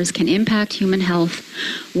reactors can impact human health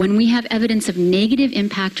when we have evidence of negative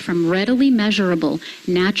impact from readily measurable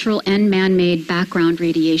natural and man-made background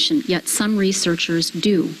radiation, yet some researchers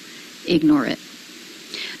do ignore it.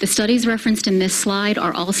 The studies referenced in this slide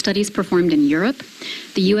are all studies performed in Europe.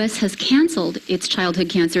 The U.S. has canceled its childhood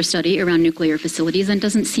cancer study around nuclear facilities and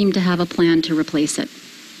doesn't seem to have a plan to replace it.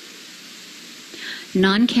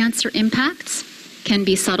 Non-cancer impacts can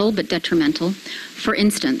be subtle but detrimental. For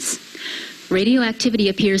instance, radioactivity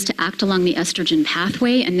appears to act along the estrogen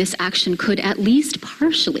pathway, and this action could at least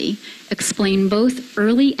partially explain both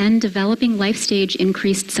early and developing life stage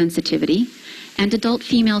increased sensitivity and adult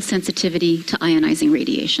female sensitivity to ionizing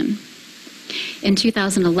radiation. In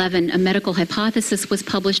 2011, a medical hypothesis was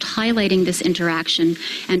published highlighting this interaction,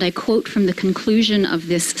 and I quote from the conclusion of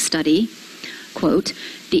this study, quote,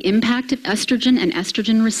 "The impact of estrogen and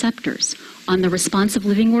estrogen receptors on the response of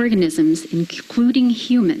living organisms, including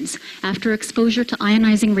humans, after exposure to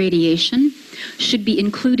ionizing radiation should be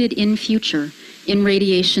included in future in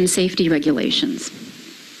radiation safety regulations."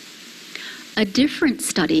 A different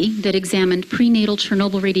study that examined prenatal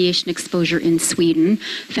Chernobyl radiation exposure in Sweden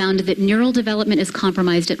found that neural development is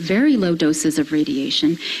compromised at very low doses of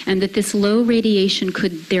radiation, and that this low radiation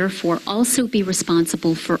could therefore also be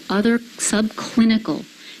responsible for other subclinical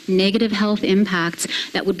negative health impacts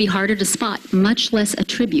that would be harder to spot, much less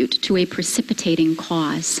attribute to a precipitating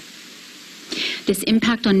cause. This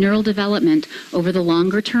impact on neural development over the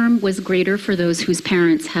longer term was greater for those whose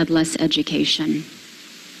parents had less education.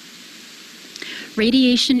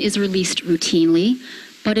 Radiation is released routinely,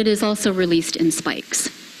 but it is also released in spikes.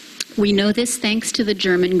 We know this thanks to the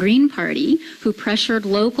German Green Party, who pressured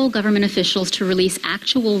local government officials to release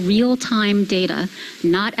actual real-time data,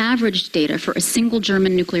 not averaged data, for a single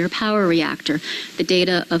German nuclear power reactor, the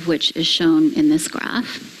data of which is shown in this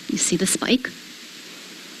graph. You see the spike?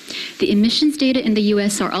 The emissions data in the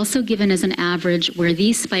US are also given as an average, where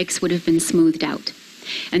these spikes would have been smoothed out.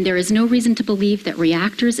 And there is no reason to believe that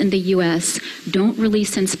reactors in the US don't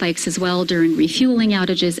release in spikes as well during refueling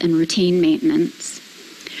outages and routine maintenance.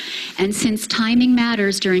 And since timing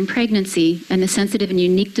matters during pregnancy and the sensitive and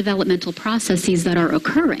unique developmental processes that are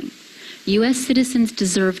occurring, US citizens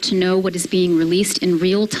deserve to know what is being released in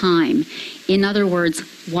real time. In other words,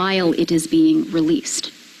 while it is being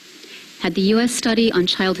released. Had the U.S. study on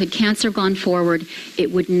childhood cancer gone forward,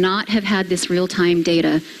 it would not have had this real-time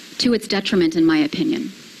data, to its detriment, in my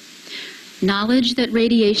opinion. Knowledge that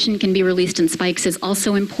radiation can be released in spikes is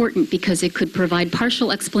also important because it could provide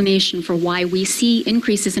partial explanation for why we see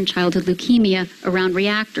increases in childhood leukemia around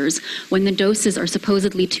reactors when the doses are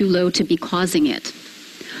supposedly too low to be causing it.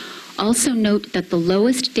 Also note that the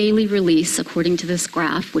lowest daily release, according to this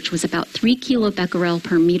graph, which was about 3 kilobecquerel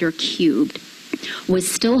per meter cubed, was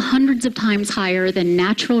still hundreds of times higher than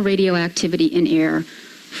natural radioactivity in air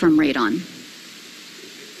from radon.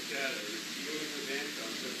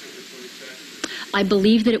 I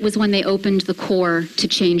believe that it was when they opened the core to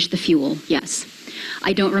change the fuel, yes.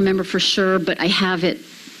 I don't remember for sure, but I have it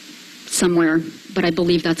somewhere, but I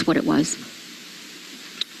believe that's what it was.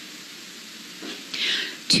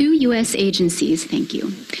 2 U.S. agencies, thank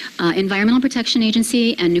you, Environmental Protection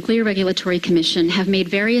Agency and Nuclear Regulatory Commission have made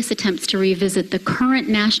various attempts to revisit the current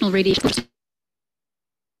national radiation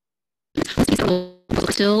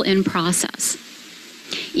still in process.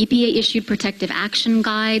 EPA issued protective action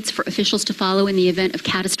guides for officials to follow in the event of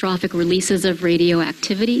catastrophic releases of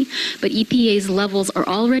radioactivity, but EPA's levels are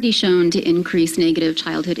already shown to increase negative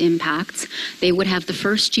childhood impacts. They would have the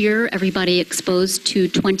first year everybody exposed to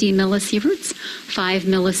 20 millisieverts, 5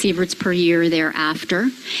 millisieverts per year thereafter.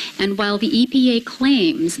 And while the EPA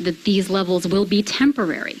claims that these levels will be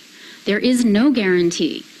temporary, there is no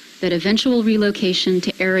guarantee that eventual relocation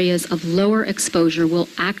to areas of lower exposure will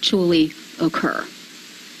actually occur.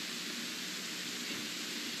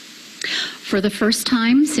 For the first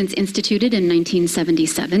time since instituted in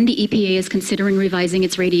 1977, the EPA is considering revising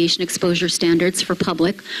its radiation exposure standards for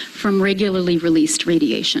public from regularly released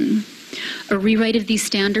radiation. A rewrite of these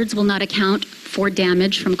standards will not account for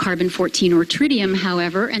damage from carbon-14 or tritium,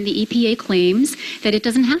 however, and the EPA claims that it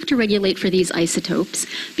doesn't have to regulate for these isotopes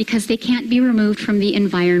because they can't be removed from the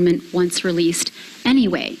environment once released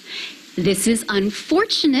anyway. This is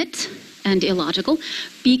unfortunate and illogical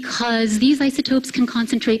because these isotopes can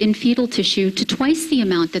concentrate in fetal tissue to twice the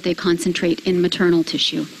amount that they concentrate in maternal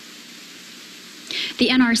tissue. The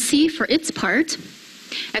NRC, for its part,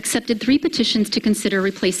 accepted 3 petitions to consider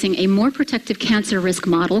replacing a more protective cancer risk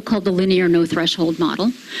model called the linear no threshold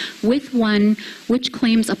model with one which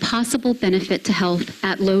claims a possible benefit to health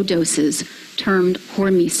at low doses termed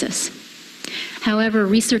hormesis. However,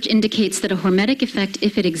 research indicates that a hormetic effect,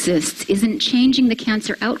 if it exists, isn't changing the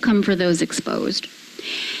cancer outcome for those exposed.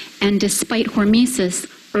 And despite hormesis,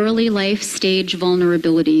 early life stage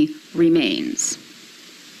vulnerability remains.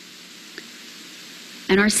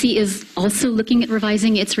 NRC is also looking at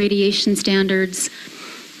revising its radiation standards.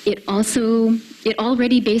 It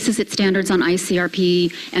already bases its standards on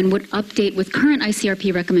ICRP and would update with current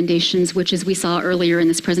ICRP recommendations, which, as we saw earlier in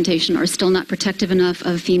this presentation, are still not protective enough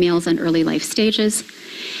of females and early life stages.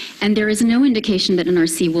 And there is no indication that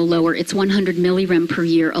NRC will lower its 100 millirem per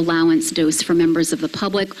year allowance dose for members of the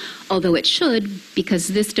public, although it should, because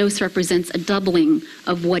this dose represents a doubling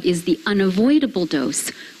of what is the unavoidable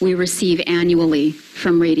dose we receive annually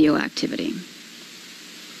from radioactivity.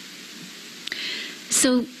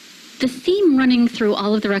 So the theme running through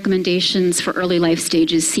all of the recommendations for early life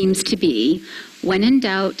stages seems to be, when in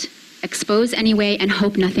doubt, expose anyway and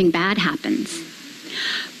hope nothing bad happens.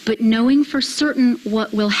 But knowing for certain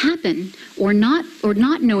what will happen, or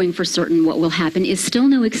not knowing for certain what will happen, is still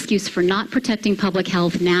no excuse for not protecting public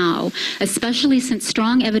health now, especially since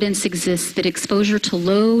strong evidence exists that exposure to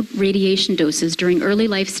low radiation doses during early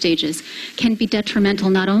life stages can be detrimental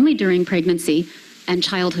not only during pregnancy and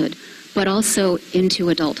childhood, but also into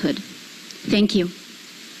adulthood. Thank you.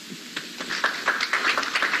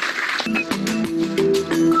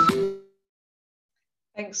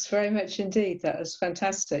 Thanks very much indeed. That was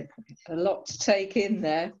fantastic. A lot to take in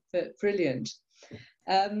there, but brilliant.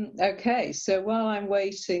 Okay, so while I'm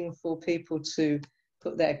waiting for people to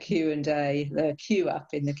put their their queue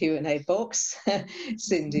up in the Q&A box,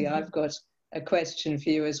 Cindy, I've got a question for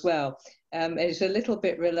you as well. It a little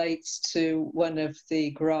bit relates to one of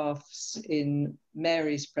the graphs in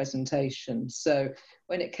Mary's presentation. So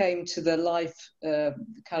when it came to the life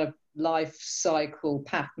cycle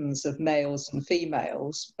patterns of males and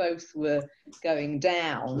females, both were going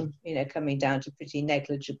down, coming down to pretty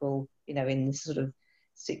negligible, in the sort of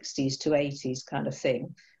 60s to 80s kind of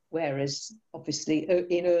thing. Whereas obviously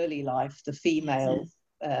in early life, the female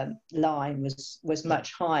line was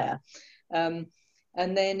much higher.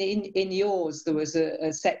 And then in yours, there was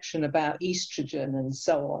a section about estrogen and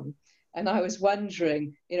so on. And I was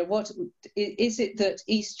wondering, what is it that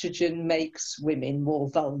estrogen makes women more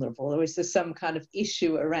vulnerable, or is there some kind of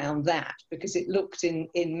issue around that? Because it looked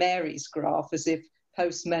in Mary's graph as if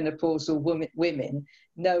postmenopausal women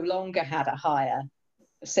no longer had a higher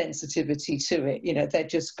sensitivity to it? You know, they're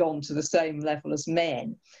just gone to the same level as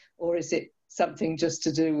men? Or is it something just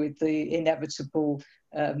to do with the inevitable,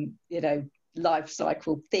 you know, life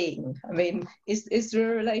cycle thing? I mean, is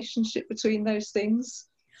there a relationship between those things?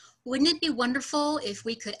 Wouldn't it be wonderful if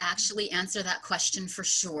we could actually answer that question for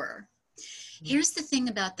sure? Here's the thing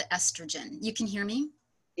about the estrogen. You can hear me?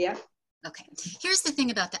 Yeah. Okay. Here's the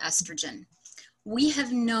thing about the estrogen. We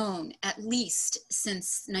have known at least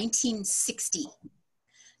since 1960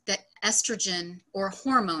 that estrogen, or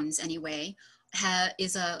hormones anyway,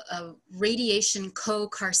 is a radiation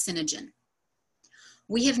co-carcinogen.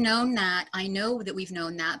 We have known that. I know that we've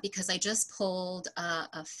known that because I just pulled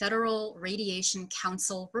a Federal Radiation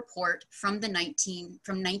Council report from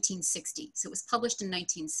 1960. So it was published in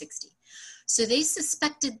 1960. So they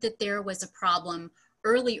suspected that there was a problem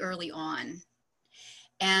early on.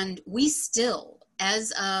 And we still,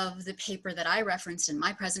 as of the paper that I referenced in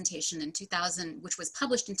my presentation in 2000, which was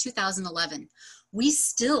published in 2011, we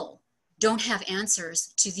still don't have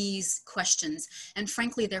answers to these questions. And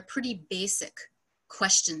frankly, they're pretty basic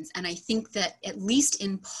questions. And I think that at least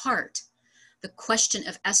in part, the question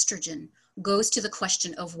of estrogen goes to the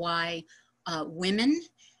question of why women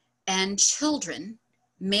and children,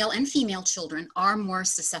 male and female children, are more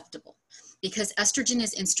susceptible. Because estrogen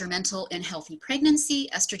is instrumental in healthy pregnancy.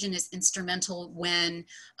 Estrogen is instrumental when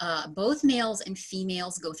both males and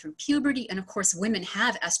females go through puberty. And of course, women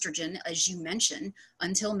have estrogen, as you mentioned,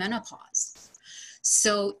 until menopause.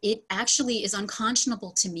 So it actually is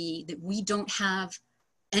unconscionable to me that we don't have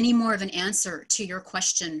any more of an answer to your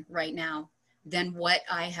question right now than what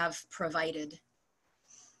I have provided.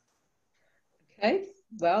 Okay,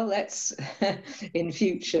 well, let's, in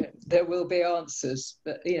future, there will be answers,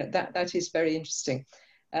 but you know, that is very interesting.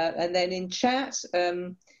 And then in chat,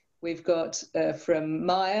 we've got from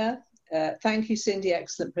Maya, thank you, Cindy,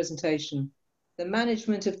 excellent presentation. The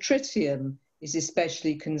management of tritium is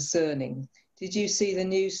especially concerning. Did you see the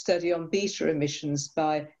new study on beta emissions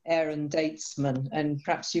by Aaron Datesman? And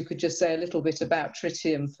perhaps you could just say a little bit about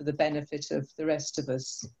tritium for the benefit of the rest of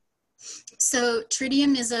us. So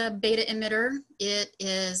tritium is a beta emitter. It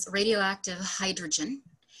is radioactive hydrogen.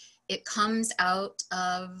 It comes out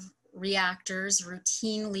of reactors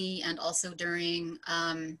routinely and also during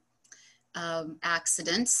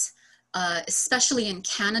accidents. Especially in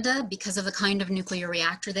Canada, because of the kind of nuclear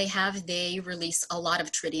reactor they have, they release a lot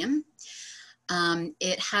of tritium.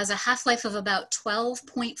 It has a half-life of about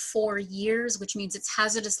 12.4 years, which means its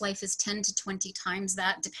hazardous life is 10 to 20 times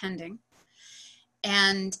that, depending.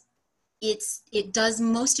 And it does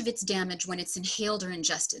most of its damage when it's inhaled or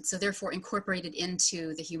ingested, so therefore incorporated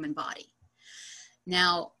into the human body.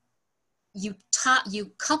 Now, you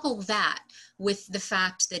couple that with the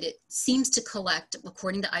fact that it seems to collect,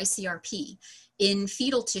 according to ICRP, in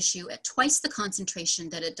fetal tissue at twice the concentration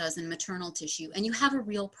that it does in maternal tissue, and you have a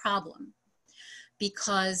real problem.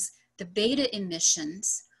 Because the beta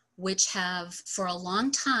emissions, which have for a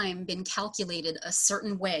long time been calculated a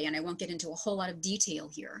certain way, and I won't get into a whole lot of detail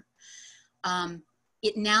here,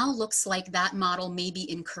 it now looks like that model may be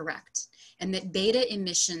incorrect, and that beta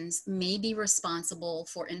emissions may be responsible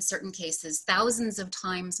for, in certain cases, thousands of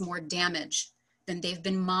times more damage than they've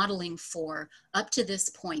been modeling for up to this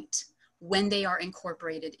point when they are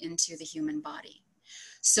incorporated into the human body.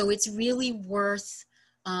 So it's really worth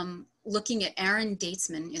looking at Aaron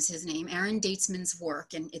Datesman is his name, Aaron Datesman's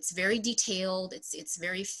work, and it's very detailed, it's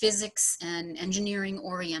very physics and engineering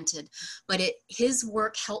oriented, but his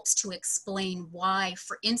work helps to explain why,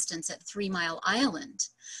 for instance, at 3 Mile Island,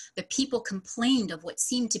 the people complained of what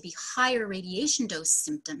seemed to be higher radiation dose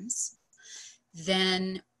symptoms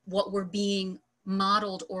than what were being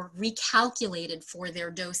modeled or recalculated for their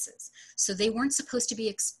doses. So they weren't supposed to be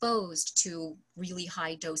exposed to really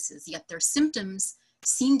high doses, yet their symptoms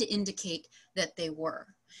seem to indicate that they were.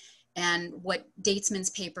 And what Datesman's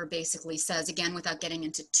paper basically says, again, without getting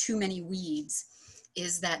into too many weeds,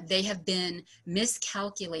 is that they have been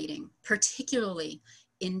miscalculating, particularly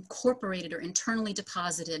incorporated or internally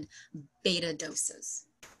deposited beta doses.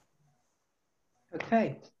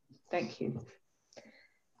 Okay, thank you.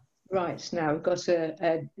 Right, now we've got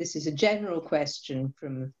this is a general question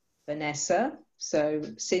from Vanessa. So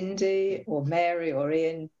Cindy or Mary or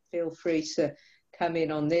Ian, feel free to come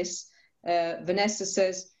in on this. Vanessa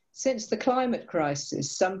says, since the climate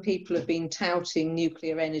crisis, some people have been touting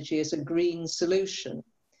nuclear energy as a green solution.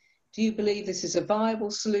 Do you believe this is a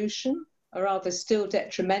viable solution, or are there still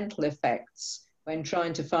detrimental effects when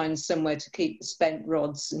trying to find somewhere to keep the spent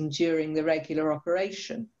rods and during the regular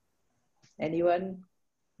operation? Anyone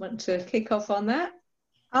want to kick off on that?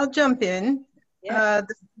 I'll jump in.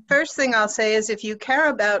 The first thing I'll say is if you care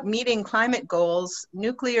about meeting climate goals,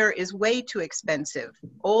 nuclear is way too expensive.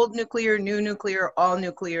 Old nuclear, new nuclear, all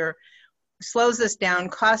nuclear slows us down,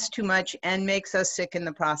 costs too much, and makes us sick in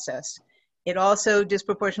the process. It also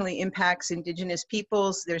disproportionately impacts indigenous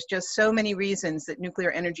peoples. There's just so many reasons that nuclear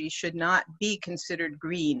energy should not be considered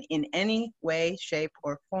green in any way, shape,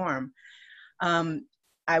 or form.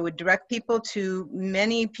 I would direct people to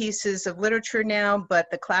many pieces of literature now, but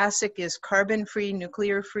the classic is Carbon Free,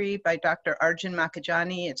 Nuclear Free by Dr. Arjun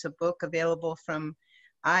Makhijani. It's a book available from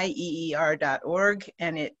IEER.org,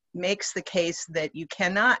 and it makes the case that you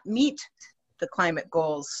cannot meet the climate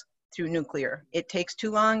goals through nuclear. It takes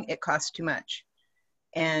too long, it costs too much.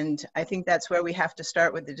 And I think that's where we have to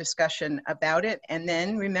start with the discussion about it. And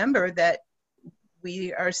then remember that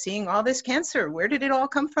we are seeing all this cancer. Where did it all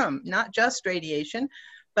come from? Not just radiation,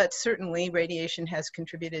 but certainly radiation has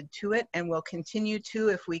contributed to it and will continue to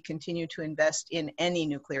if we continue to invest in any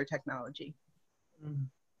nuclear technology.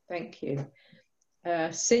 Thank you.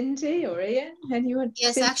 Cindy or Ian, anyone?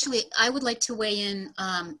 Yes, Cindy? actually, I would like to weigh in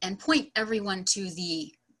and point everyone to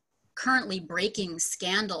the currently breaking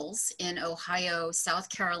scandals in Ohio, South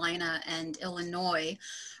Carolina, and Illinois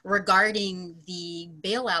regarding the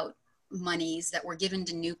bailout monies that were given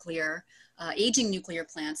to nuclear, aging nuclear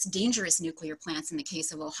plants, dangerous nuclear plants in the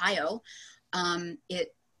case of Ohio.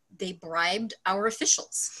 They bribed our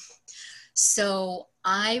officials. So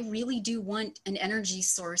I really do want an energy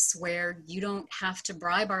source where you don't have to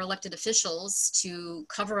bribe our elected officials to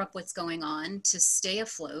cover up what's going on, to stay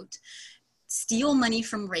afloat, steal money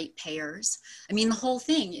from ratepayers. I mean, the whole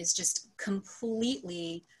thing is just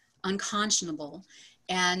completely unconscionable.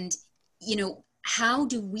 And, you know, how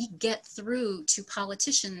do we get through to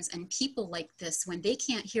politicians and people like this when they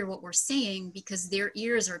can't hear what we're saying because their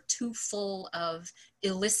ears are too full of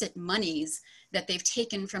illicit monies that they've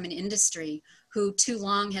taken from an industry who too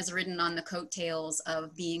long has ridden on the coattails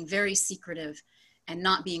of being very secretive and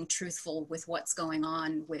not being truthful with what's going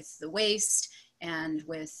on with the waste and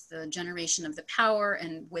with the generation of the power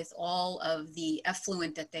and with all of the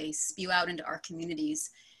effluent that they spew out into our communities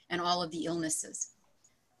and all of the illnesses.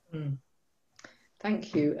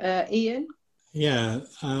 Thank you. Ian? Yeah,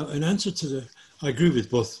 in answer to the, I agree with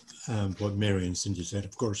both what Mary and Cindy said,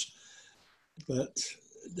 of course, but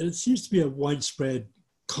there seems to be a widespread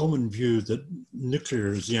common view that nuclear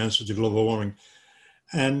is the answer to global warming.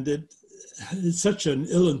 And it's such an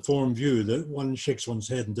ill-informed view that one shakes one's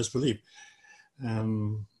head in disbelief. I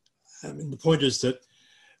mean, the point is that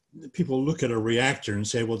people look at a reactor and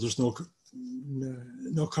say, well, there's no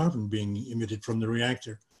carbon being emitted from the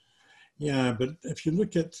reactor. Yeah, but if you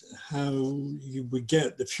look at how you would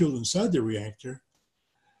get the fuel inside the reactor,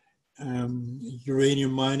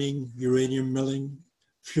 uranium mining, uranium milling,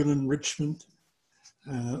 fuel enrichment,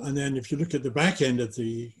 and then if you look at the back end of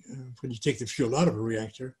the, when you take the fuel out of a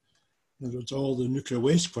reactor, there's all the nuclear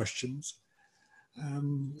waste questions,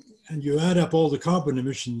 and you add up all the carbon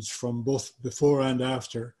emissions from both before and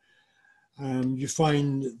after, you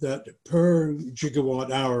find that per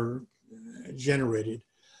gigawatt hour generated,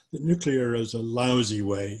 that nuclear is a lousy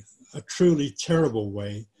way, a truly terrible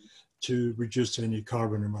way to reduce any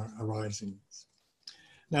carbon arising.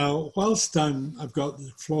 Now, whilst I've got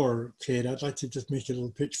the floor, Kate, I'd like to just make a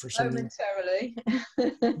little pitch for something.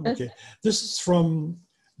 Momentarily. Okay, this is from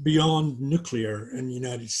Beyond Nuclear in the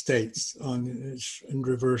United States in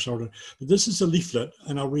reverse order. But this is a leaflet,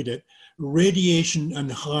 and I'll read it. Radiation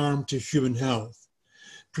and Harm to Human Health,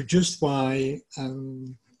 produced by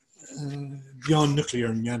Beyond Nuclear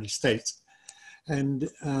in the United States. And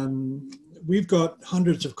we've got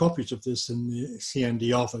hundreds of copies of this in the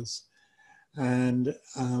CND office. And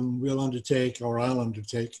we'll undertake, or I'll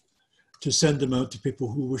undertake, to send them out to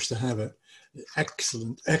people who wish to have it.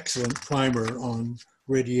 Excellent, excellent primer on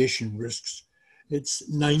radiation risks. It's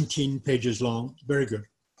 19 pages long, very good.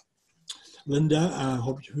 Linda, I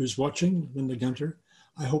hope, who's watching, Linda Gunter,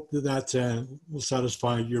 I hope that will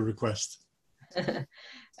satisfy your request.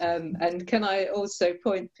 And can I also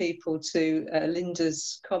point people to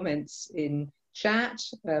Linda's comments in chat?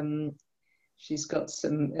 She's got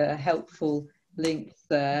some helpful links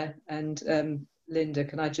there. And Linda,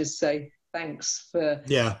 can I just say thanks for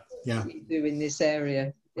what you do in this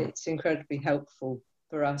area. It's incredibly helpful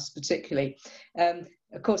for us particularly.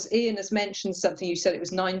 Of course, Ian has mentioned something. You said it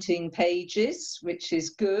was 19 pages, which is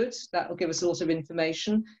good. That will give us a lot of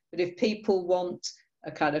information. But if people want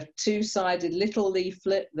a kind of two-sided little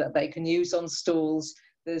leaflet that they can use on stalls,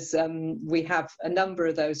 there's we have a number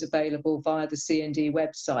of those available via the CND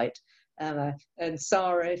website. And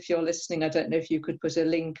Sarah, if you're listening, I don't know if you could put a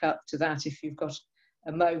link up to that if you've got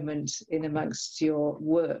a moment in amongst your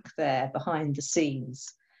work there behind the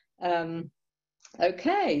scenes.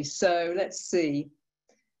 Okay, so let's see.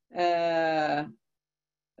 I've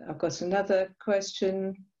got another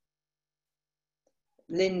question.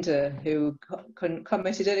 Linda, who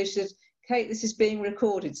commented earlier, she said, Kate, this is being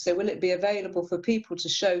recorded, so will it be available for people to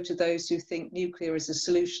show to those who think nuclear is a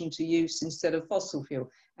solution to use instead of fossil fuel?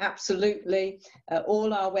 Absolutely.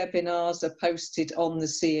 All our webinars are posted on the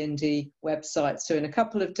CND website, so in a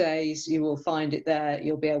couple of days you will find it there,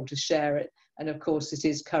 you'll be able to share it, and of course it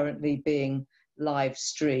is currently being live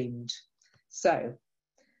streamed. So,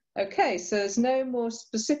 okay, so there's no more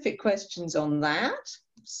specific questions on that,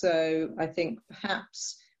 so I think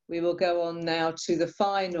perhaps we will go on now to the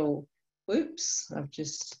final. Oops, I've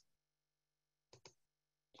just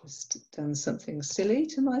done something silly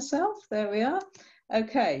to myself. There we are.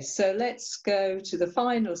 Okay, so let's go to the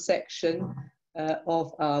final section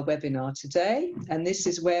of our webinar today. And this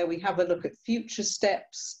is where we have a look at future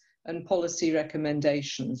steps and policy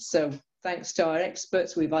recommendations. So thanks to our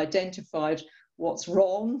experts, we've identified what's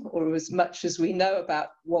wrong, or as much as we know about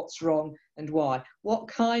what's wrong and why. What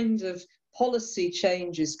kind of policy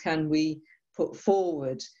changes can we put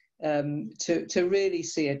forward to really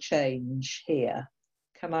see a change here?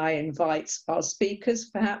 Can I invite our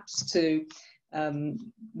speakers perhaps to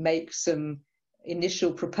make some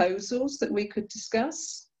initial proposals that we could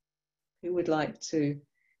discuss? Who would like to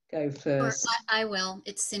go first? Sure, I will.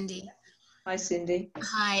 It's Cindy. Hi, Cindy.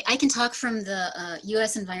 Hi, I can talk from the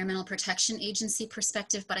U.S. Environmental Protection Agency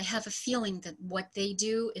perspective, but I have a feeling that what they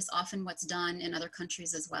do is often what's done in other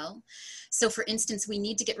countries as well. So for instance, we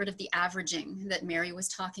need to get rid of the averaging that Mary was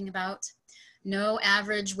talking about. No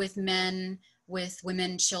average with men, with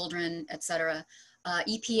women, children, etc.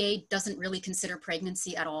 EPA doesn't really consider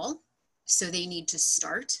pregnancy at all, so they need to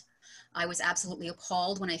start. I was absolutely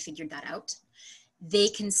appalled when I figured that out. They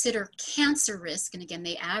consider cancer risk, and again,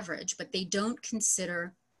 they average, but they don't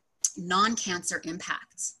consider non-cancer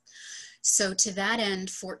impacts. So to that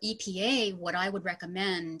end, for EPA, what I would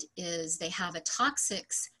recommend is they have a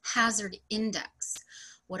toxics hazard index.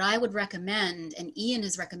 What I would recommend, and Ian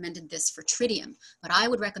has recommended this for tritium, but I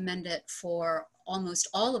would recommend it for almost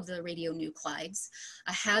all of the radionuclides,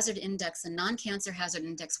 a hazard index, a non-cancer hazard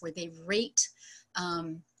index, where they rate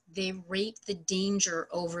the danger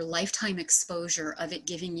over lifetime exposure of it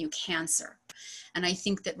giving you cancer. And I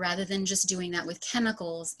think that rather than just doing that with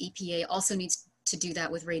chemicals, EPA also needs to do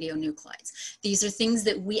that with radionuclides. These are things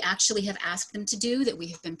that we actually have asked them to do, that we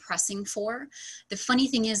have been pressing for. The funny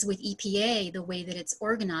thing is with EPA, the way that it's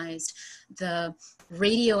organized, the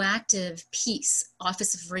radioactive piece,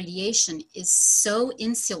 Office of Radiation, is so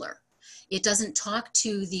insular. It doesn't talk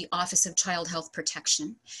to the Office of Child Health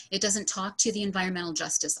Protection. It doesn't talk to the Environmental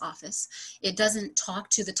Justice Office. It doesn't talk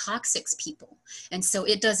to the toxics people. And so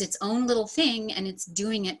it does its own little thing, and it's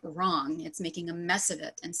doing it wrong. It's making a mess of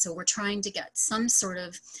it. And so we're trying to get some sort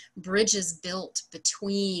of bridges built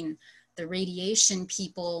between the radiation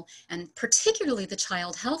people and particularly the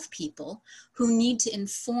child health people who need to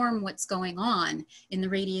inform what's going on in the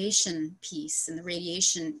radiation piece, in the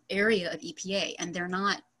radiation area of EPA, and they're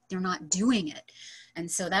not doing it.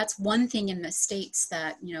 And so that's one thing in the States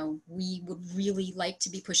that, you know, we would really like to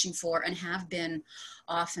be pushing for and have been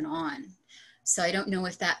off and on. So I don't know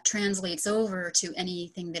if that translates over to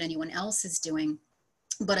anything that anyone else is doing,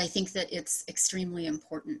 but I think that it's extremely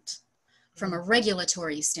important from a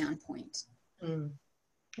regulatory standpoint.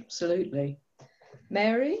 Absolutely.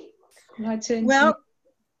 Mary, can I turn to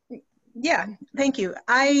you? Yeah, thank you.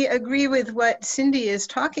 I agree with what Cindy is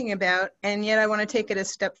talking about, and yet I want to take it a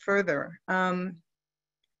step further.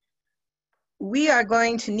 We are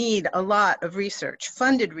going to need a lot of research,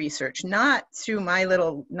 funded research, not through my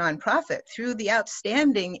little nonprofit, through the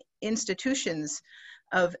outstanding institutions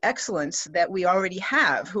of excellence that we already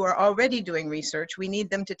have, who are already doing research. We need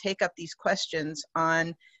them to take up these questions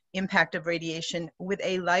on impact of radiation with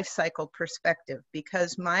a life cycle perspective,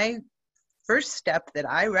 because my first step that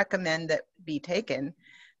I recommend that be taken,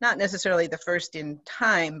 not necessarily the first in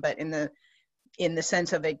time, but in the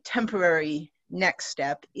sense of a temporary next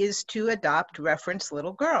step, is to adopt reference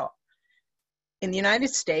little girl. In the United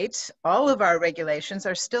States, all of our regulations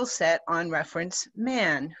are still set on reference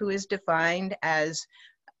man, who is defined as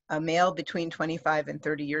a male between 25 and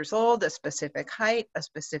 30 years old, a specific height, a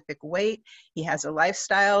specific weight. He has a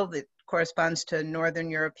lifestyle that corresponds to Northern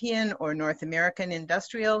European or North American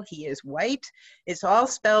industrial. He is white. It's all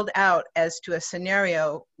spelled out as to a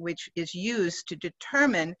scenario which is used to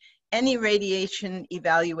determine any radiation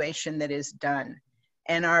evaluation that is done.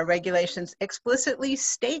 And our regulations explicitly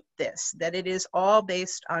state this, that it is all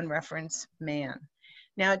based on reference man.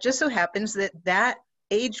 Now, it just so happens that that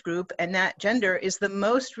age group and that gender is the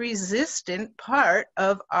most resistant part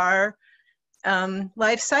of our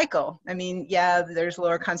life cycle. I mean, yeah, there's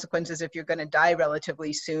lower consequences if you're going to die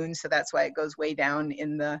relatively soon, so that's why it goes way down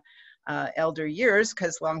in the elder years,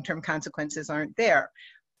 because long-term consequences aren't there.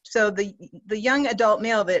 So the young adult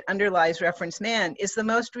male that underlies reference man is the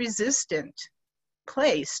most resistant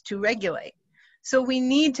place to regulate. So we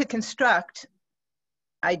need to construct,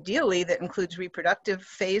 ideally, that includes reproductive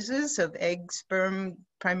phases of egg, sperm,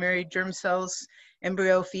 primary germ cells,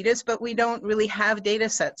 embryo, fetus, but we don't really have data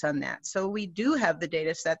sets on that. So we do have the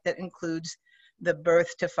data set that includes the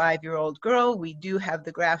birth to 5-year-old girl. We do have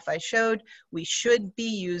the graph I showed. We should be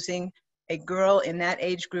using a girl in that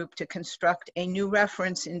age group to construct a new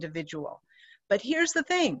reference individual. But here's the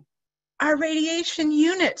thing. Our radiation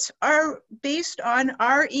units are based on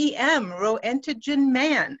REM, roentgen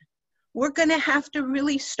man. We're going to have to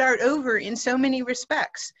really start over in so many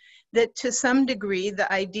respects that to some degree,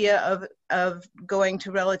 the idea of going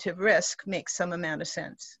to relative risk makes some amount of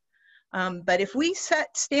sense. But if we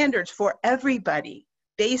set standards for everybody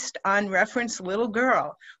based on reference little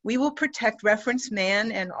girl, we will protect reference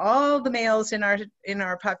man and all the males in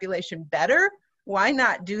our population better. Why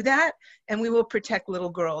not do that? And we will protect little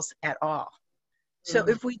girls at all. So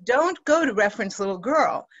if we don't go to reference little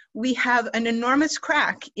girl, we have an enormous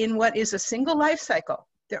crack in what is a single life cycle.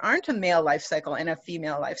 There aren't a male life cycle and a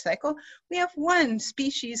female life cycle. We have one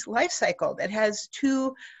species life cycle that has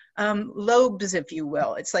two lobes, if you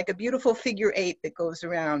will. It's like a beautiful figure 8 that goes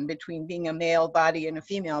around between being a male body and a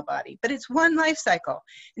female body, but it's one life cycle.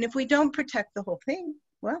 And if we don't protect the whole thing,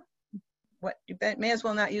 well, what you may as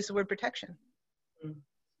well not use the word protection.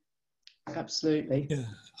 Absolutely. Yeah,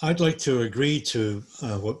 I'd like to agree to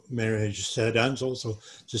what Mary just said, and also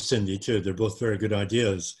to Cindy too. They're both very good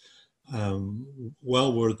ideas,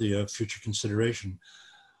 well worthy of future consideration.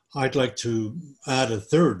 I'd like to add a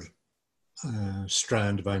third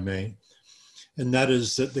strand, if I may, and that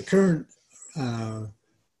is that the current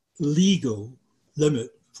legal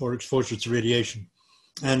limit for exposure to radiation,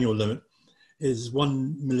 annual limit, is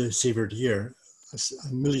 1 millisievert a year. A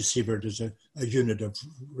millisievert is a unit of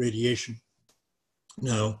radiation.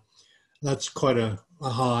 Now, that's quite a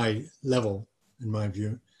high level, in my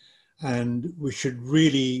view, and we should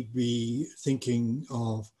really be thinking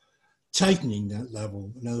of tightening that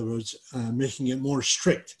level. In other words, making it more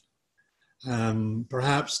strict,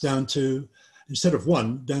 perhaps down to, instead of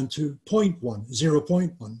 1, down to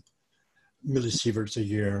 0.1 millisieverts a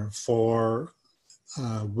year for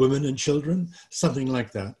women and children, something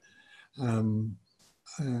like that.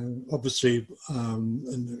 Obviously,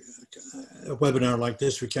 in a webinar like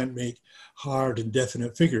this, we can't make hard and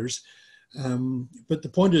definite figures. But the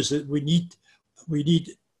point is that we need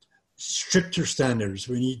stricter standards.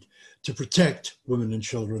 We need to protect women and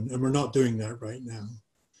children, and we're not doing that right now.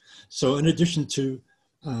 So in addition to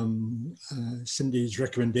Cindy's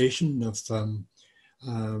recommendation of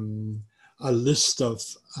a list of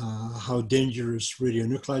how dangerous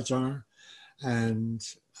radionuclides are, and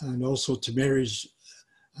also to Mary's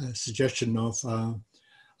suggestion of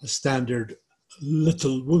a standard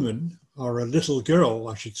little woman, or a little girl,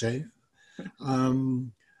 I should say.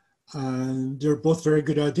 They're both very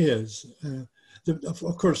good ideas.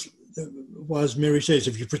 Of course, as Mary says,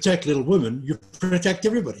 if you protect little women, you protect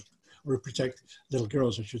everybody, or protect little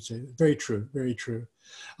girls, I should say. Very true, very true.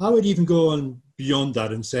 I would even go on beyond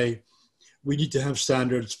that and say, we need to have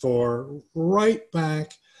standards for right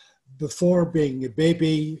back before being a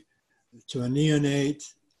baby, to a neonate,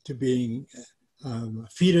 to being a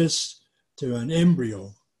fetus, to an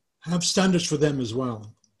embryo. Have standards for them as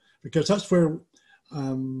well, because that's where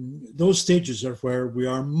those stages are where we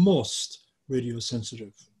are most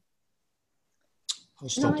radiosensitive. I'll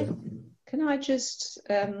stop there. Can I just,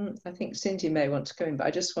 I think Cindy may want to come in, but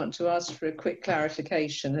I just want to ask for a quick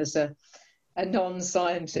clarification as a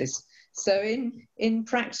non-scientist. So in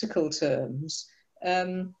practical terms,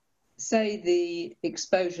 say the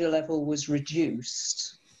exposure level was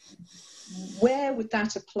reduced, where would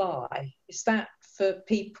that apply? Is that for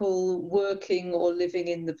people working or living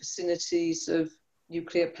in the vicinities of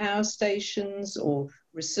nuclear power stations or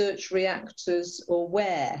research reactors, or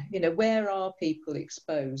where? You know, where are people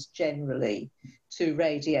exposed generally to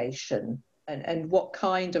radiation, and what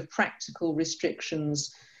kind of practical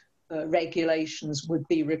restrictions, regulations would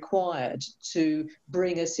be required to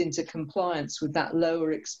bring us into compliance with that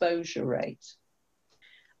lower exposure rate?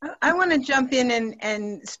 I want to jump in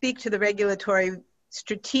and speak to the regulatory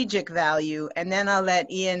strategic value, and then I'll let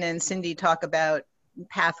Ian and Cindy talk about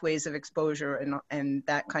pathways of exposure and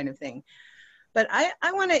that kind of thing. But I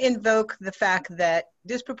want to invoke the fact that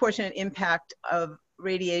disproportionate impact of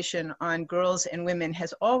radiation on girls and women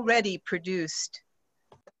has already produced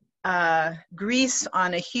grease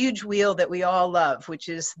on a huge wheel that we all love, which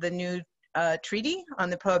is the new treaty on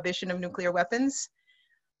the prohibition of nuclear weapons,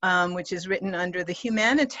 which is written under the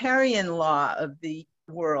humanitarian law of the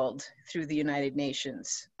world through the United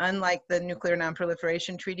Nations, unlike the Nuclear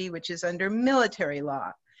Non-Proliferation Treaty, which is under military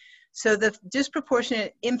law. So the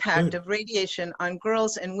disproportionate impact of radiation on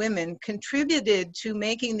girls and women contributed to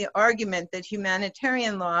making the argument that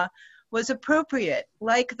humanitarian law was appropriate,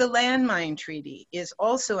 like the Landmine Treaty is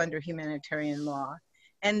also under humanitarian law,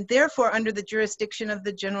 and therefore under the jurisdiction of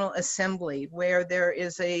the General Assembly, where there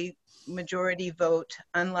is a majority vote,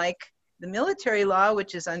 unlike the military law,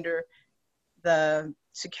 which is under the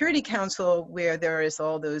Security Council, where there is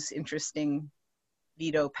all those interesting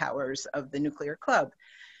veto powers of the nuclear club.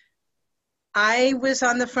 I was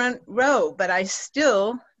on the front row, but I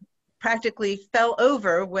still practically fell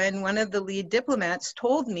over when one of the lead diplomats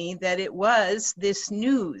told me that it was this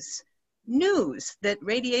news that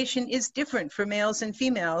radiation is different for males and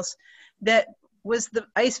females that was the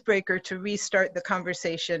icebreaker to restart the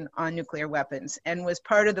conversation on nuclear weapons, and was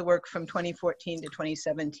part of the work from 2014 to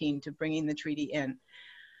 2017 to bringing the treaty in.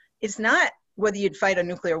 It's not whether you'd fight a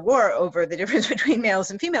nuclear war over the difference between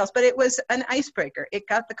males and females, but it was an icebreaker. It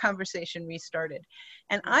got the conversation restarted.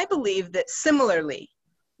 And I believe that similarly,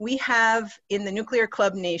 we have in the nuclear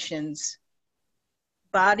club nations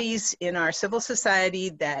bodies in our civil society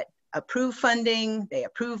that approve funding, they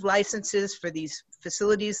approve licenses for these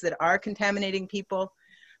facilities that are contaminating people.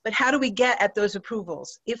 But how do we get at those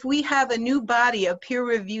approvals? If we have a new body of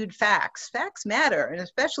peer-reviewed facts, facts matter, and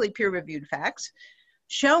especially peer-reviewed facts,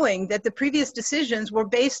 showing that the previous decisions were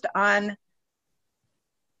based on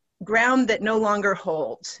ground that no longer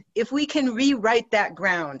holds. If we can rewrite that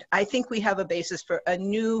ground, I think we have a basis for a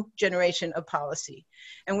new generation of policy.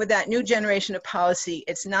 And with that new generation of policy,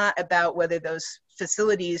 it's not about whether those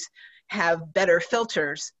facilities have better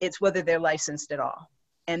filters, it's whether they're licensed at all.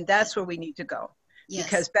 And that's where we need to go. Yes.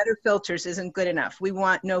 Because better filters isn't good enough. We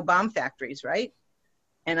want no bomb factories, right?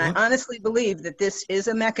 And I honestly believe that this is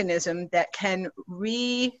a mechanism that can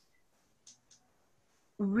reinstigate,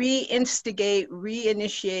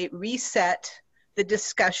 reinitiate, reset the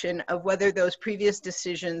discussion of whether those previous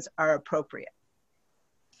decisions are appropriate.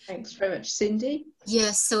 Thanks very much. Cindy?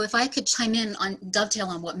 Yes, so if I could chime in on, dovetail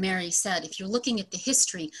on what Mary said, if you're looking at the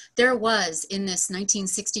history, there was in this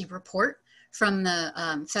 1960 report from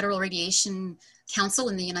the Federal Radiation Council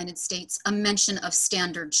in the United States, a mention of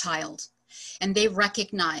standard child. And they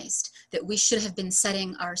recognized that we should have been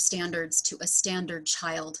setting our standards to a standard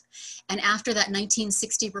child. And after that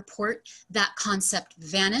 1960 report, that concept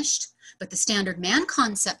vanished, but the standard man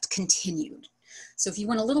concept continued. So if you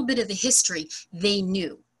want a little bit of the history, they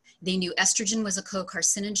knew. They knew estrogen was a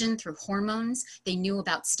co-carcinogen through hormones. They knew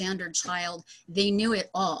about standard child. They knew it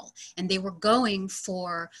all. And they were going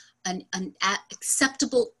for an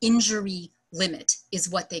acceptable injury limit is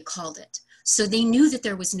what they called it. So they knew that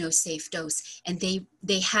there was no safe dose, and they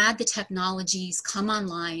had the technologies come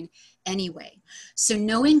online anyway. So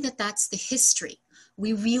knowing that that's the history,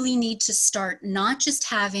 we really need to start not just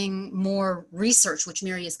having more research, which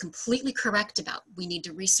Mary is completely correct about. We need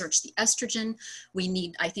to research the estrogen. We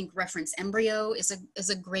need, I think, reference embryo is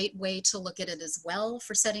a great way to look at it as well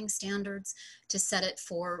for setting standards, to set it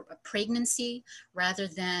for a pregnancy rather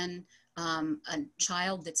than a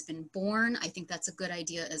child that's been born. I think that's a good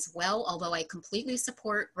idea as well, although I completely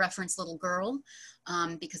support reference little girl,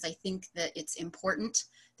 because I think that it's important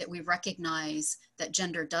that we recognize that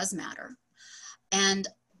gender does matter. And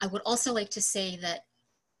I would also like to say that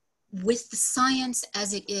with the science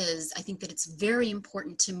as it is, I think that it's very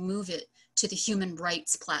important to move it to the human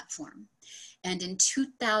rights platform. And in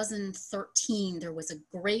 2013, there was a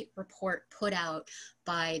great report put out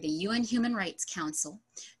by the UN Human Rights Council.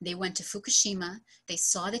 They went to Fukushima. They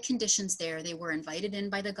saw the conditions there. They were invited in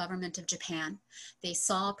by the government of Japan. They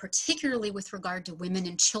saw, particularly with regard to women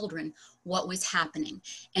and children, what was happening.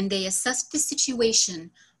 And they assessed the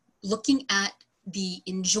situation looking at the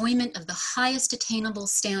enjoyment of the highest attainable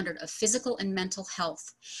standard of physical and mental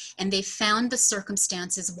health, and they found the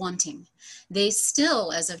circumstances wanting. They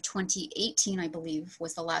still, as of 2018, I believe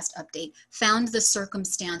was the last update, found the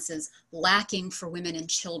circumstances lacking for women and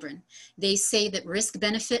children. They say that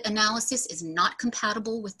risk-benefit analysis is not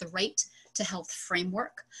compatible with the right to health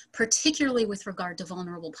framework, particularly with regard to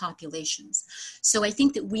vulnerable populations. So I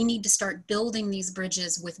think that we need to start building these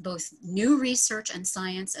bridges with both new research and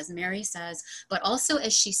science, as Mary says, but also,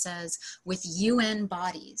 as she says, with UN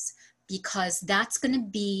bodies, because that's going to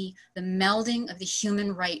be the melding of the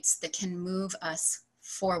human rights that can move us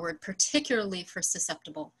forward, particularly for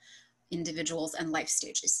susceptible individuals and life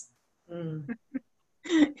stages. Mm.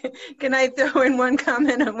 Can I throw in one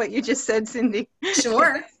comment on what you just said, Cindy?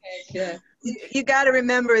 Sure. Yeah. You got to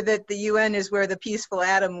remember that the UN is where the peaceful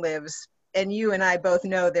atom lives. And you and I both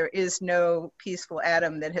know there is no peaceful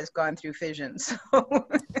atom that has gone through fission. So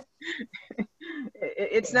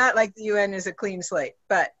it's not like the UN is a clean slate.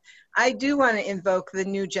 But I do want to invoke the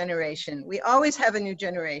new generation. We always have a new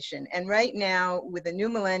generation. And right now, with a new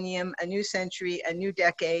millennium, a new century, a new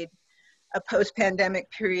decade, a post-pandemic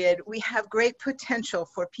period, we have great potential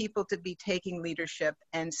for people to be taking leadership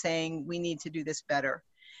and saying, we need to do this better.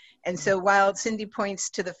 And so while Cindy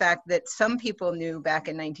points to the fact that some people knew back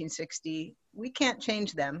in 1960, we can't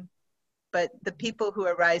change them, but the people who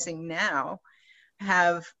are rising now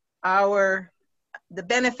have the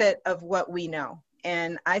benefit of what we know.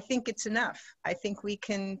 And I think it's enough. I think we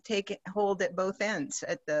can take hold at both ends,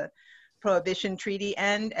 at the Prohibition Treaty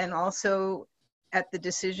end and also at the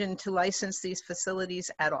decision to license these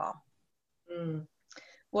facilities at all. Mm.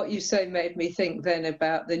 What you say made me think then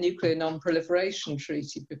about the Nuclear Non-Proliferation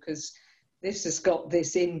Treaty, because this has got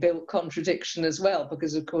this inbuilt contradiction as well,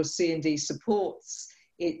 because of course CND supports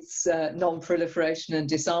its non-proliferation and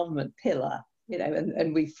disarmament pillar, you know,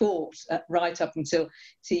 and we fought right up until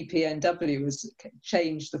TPNW was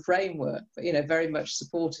changed the framework, but, you know, very much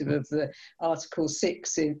supportive of the Article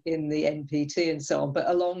 6 in the NPT and so on. But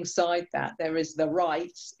alongside that, there is the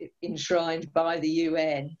right enshrined by the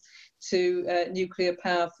UN to nuclear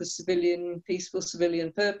power for peaceful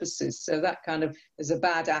civilian purposes. So that kind of, there's a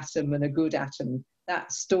bad atom and a good atom.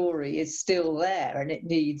 That story is still there, and it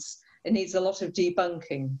needs a lot of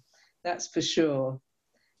debunking. That's for sure.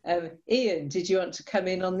 Ian, did you want to come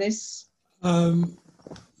in on this?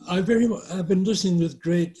 I've been listening with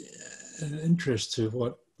great interest to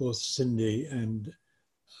what both Cindy and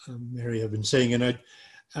Mary have been saying, and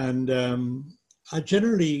I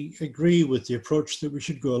generally agree with the approach that we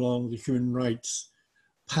should go along the human rights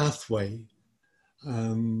pathway.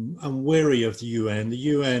 I'm wary of the UN. The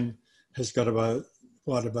UN has got about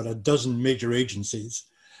a dozen major agencies,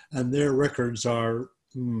 and their records are,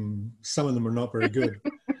 some of them are not very good.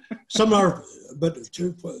 Some are, but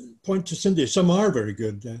to point to Cindy, some are very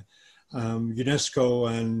good. UNESCO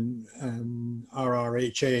and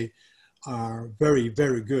RRHA are very,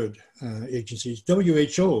 very good agencies.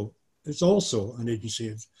 WHO is also an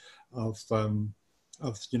agency of the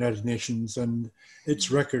United Nations, and its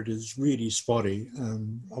record is really spotty.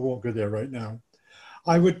 I won't go there right now.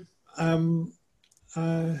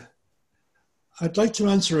 I'd like to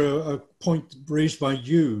answer a point raised by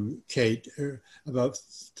you, Kate, about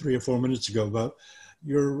 3 or 4 minutes ago, about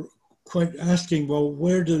you're quite asking, well,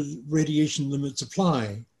 where do radiation limits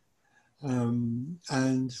apply?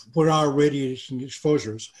 And where are radiation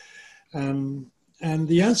exposures? And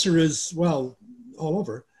the answer is, well, all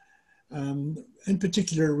over. In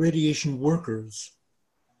particular, radiation workers,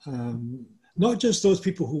 not just those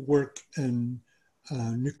people who work in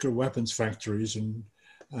nuclear weapons factories and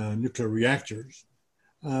nuclear reactors,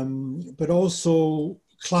 but also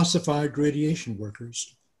classified radiation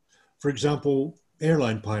workers. For example,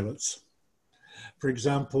 airline pilots. For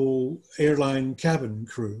example, airline cabin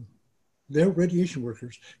crew. They're radiation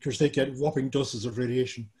workers because they get whopping doses of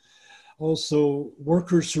radiation. Also,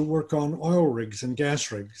 workers who work on oil rigs and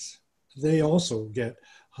gas rigs, they also get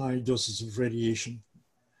high doses of radiation.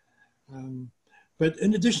 But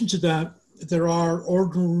in addition to that, there are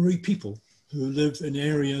ordinary people who live in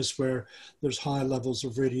areas where there's high levels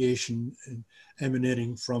of radiation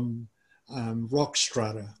emanating from rock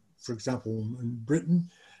strata. For example, in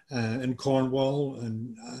Britain, in Cornwall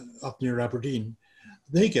and up near Aberdeen,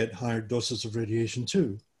 they get higher doses of radiation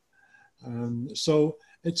too. So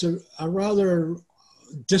it's a rather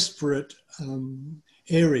disparate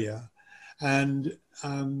area, and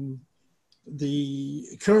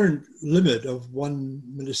the current limit of 1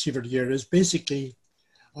 millisievert a year is basically,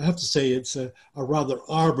 I have to say, it's a rather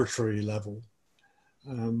arbitrary level.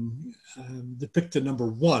 They picked the number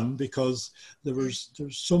 1 because there's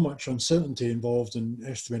so much uncertainty involved in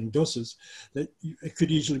estimating doses that it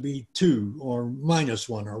could easily be 2 or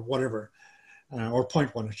 -1 or whatever, or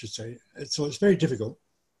 0.1, I should say. So it's very difficult.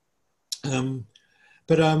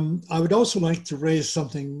 But I would also like to raise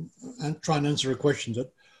something and try and answer a question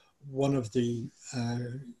that one of the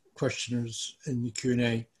questioners in the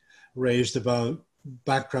Q&A raised about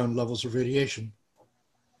background levels of radiation.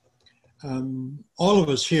 All of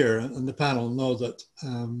us here on the panel know that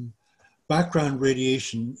background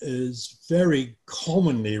radiation is very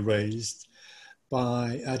commonly raised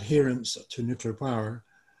by adherents to nuclear power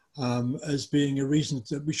as being a reason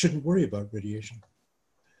that we shouldn't worry about radiation.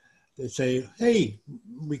 They say, hey,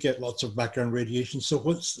 we get lots of background radiation, so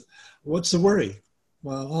what's the worry?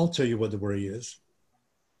 Well, I'll tell you what the worry is.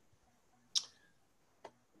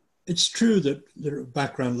 It's true that the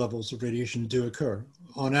background levels of radiation do occur.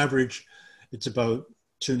 On average, it's about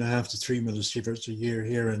 2.5 to 3 millisieverts a year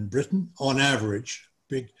here in Britain, on average,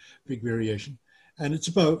 big variation. And it's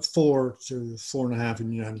about 4 to 4.5 in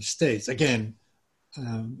the United States. Again,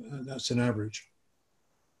 that's an average.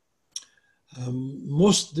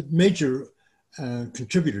 The major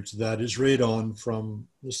contributor to that is radon from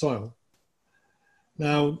the soil.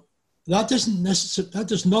 Now, that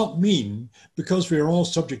does not mean, because we are all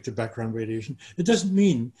subject to background radiation, it doesn't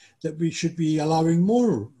mean that we should be allowing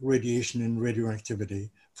more radiation and radioactivity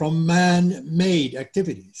from man-made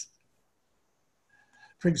activities.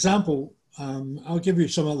 For example, I'll give you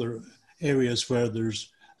some other areas where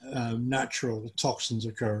there's natural toxins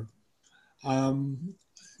occur.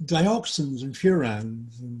 Dioxins and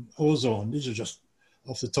furans and ozone, these are just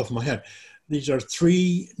off the top of my head. These are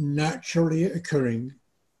 3 naturally occurring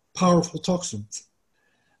powerful toxins.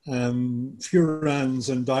 Furans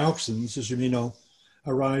and dioxins, as you may know,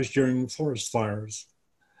 arise during forest fires.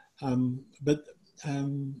 But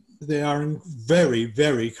they are very,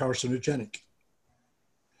 very carcinogenic.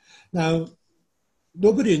 Now,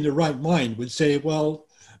 nobody in their right mind would say, well,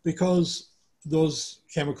 because those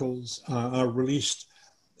chemicals are released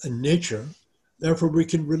in nature, therefore we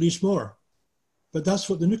can release more. But that's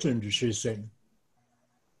what the nuclear industry is saying.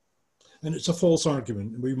 And it's a false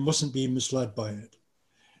argument. We mustn't be misled by it.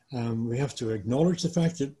 We have to acknowledge the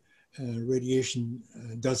fact that radiation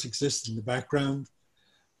does exist in the background,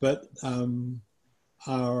 but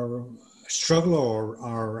our struggle or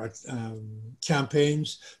our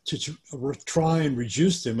campaigns to try and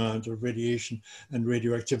reduce the amount of radiation and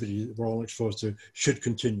radioactivity that we're all exposed to should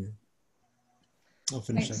continue. I'll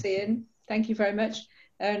finish. Thanks, Ian. Thank you very much.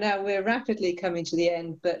 Now we're rapidly coming to the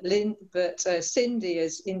end, but Cindy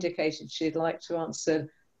has indicated she'd like to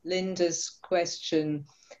answer Linda's question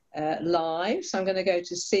live. So I'm going to go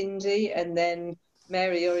to Cindy, and then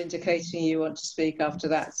Mary, you're indicating you want to speak after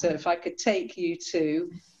that. So if I could take you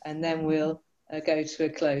two, and then we'll go to a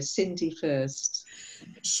close. Cindy first.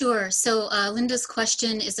 Sure. So Linda's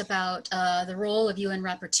question is about the role of UN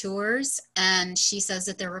rapporteurs, and she says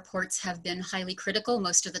that their reports have been highly critical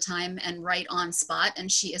most of the time and right on spot,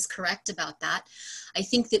 and she is correct about that. I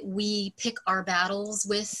think that we pick our battles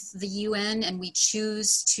with the UN and we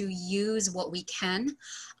choose to use what we can.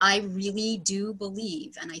 I really do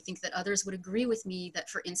believe, and I think that others would agree with me, that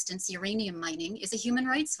for instance, uranium mining is a human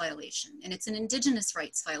rights violation and it's an indigenous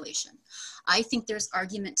rights violation. I think there's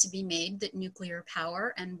argument to be made that nuclear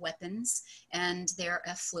power and weapons and their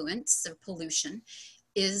effluents or pollution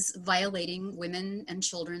is violating women and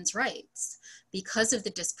children's rights because of the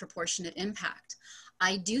disproportionate impact.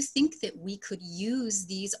 I do think that we could use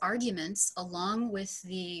these arguments along with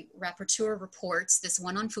the rapporteur reports. This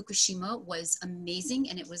one on Fukushima was amazing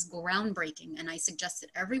and it was groundbreaking, and I suggest that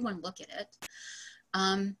everyone look at it.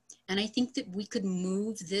 And I think that we could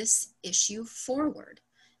move this issue forward.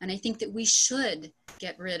 And I think that we should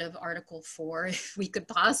get rid of Article 4 if we could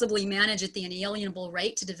possibly manage at the inalienable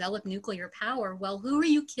right to develop nuclear power. Well, who are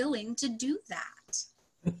you killing to do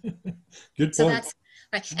that? Good so point.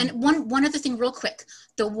 That's right. And one other thing real quick,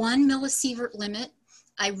 the 1 millisievert limit,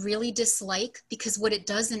 I really dislike, because what it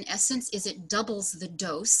does in essence is it doubles the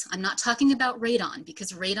dose. I'm not talking about radon,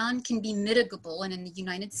 because radon can be mitigable, and in the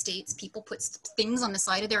United States, people put things on the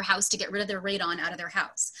side of their house to get rid of their radon out of their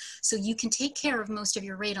house. So you can take care of most of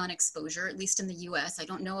your radon exposure, at least in the US. I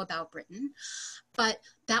don't know about Britain. But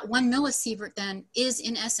that 1 millisievert then is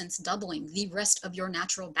in essence doubling the rest of your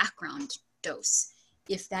natural background dose,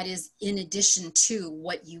 if that is in addition to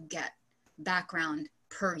what you get background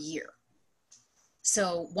per year.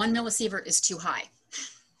 So 1 millisievert is too high.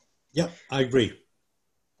 Yep, I agree.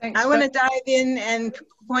 I want to dive in and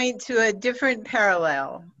point to a different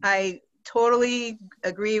parallel. I totally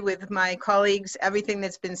agree with my colleagues. Everything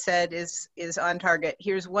that's been said is on target.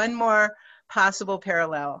 Here's one more possible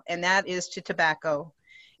parallel, and that is to tobacco.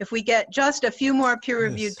 If we get just a few more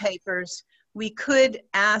peer-reviewed papers, we could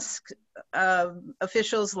ask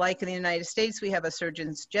officials like in the United States, we have a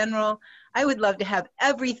Surgeon General. I would love to have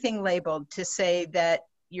everything labeled to say that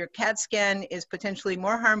your CAT scan is potentially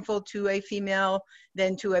more harmful to a female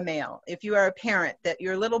than to a male. If you are a parent, that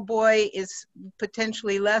your little boy is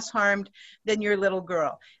potentially less harmed than your little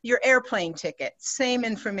girl. Your airplane ticket, same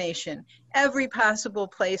information. Every possible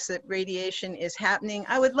place that radiation is happening,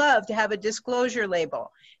 I would love to have a disclosure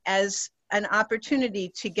label as an opportunity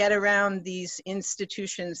to get around these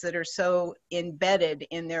institutions that are so embedded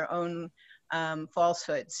in their own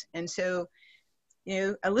falsehoods. And so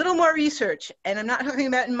A little more research, and I'm not talking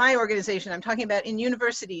about in my organization, I'm talking about in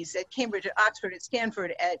universities, at Cambridge, at Oxford, at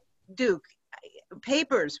Stanford, at Duke,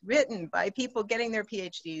 papers written by people getting their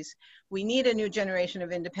PhDs. We need a new generation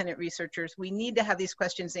of independent researchers. We need to have these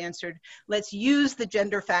questions answered. Let's use the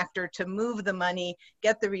gender factor to move the money,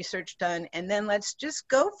 get the research done, and then let's just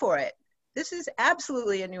go for it. This is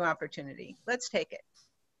absolutely a new opportunity. Let's take it.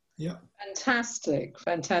 Yeah. Fantastic,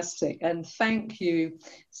 fantastic. And thank you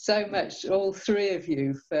so much, all three of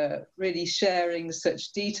you, for really sharing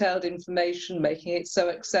such detailed information, making it so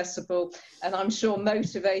accessible, and I'm sure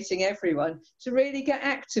motivating everyone to really get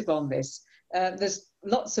active on this. There's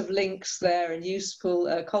lots of links there and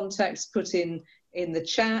useful contacts put in the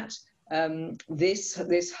chat.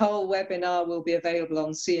 This whole webinar will be available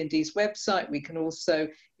on CND's website. We can also,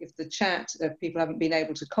 if people haven't been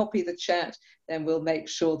able to copy the chat, then we'll make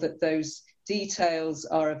sure that those details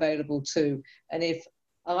are available too. And if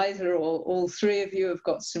either or all three of you have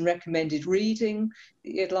got some recommended reading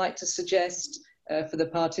that you'd like to suggest for the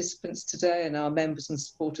participants today and our members and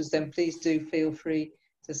supporters, then please do feel free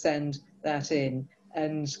to send that in.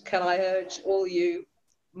 And can I urge all you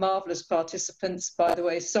marvellous participants, by the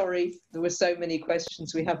way, sorry there were so many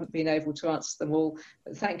questions, we haven't been able to answer them all,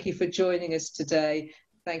 but thank you for joining us today.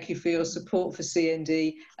 Thank you for your support for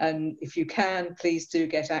CND, and if you can, please do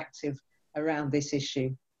get active around this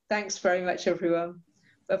issue. Thanks very much, everyone.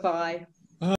 Bye-bye.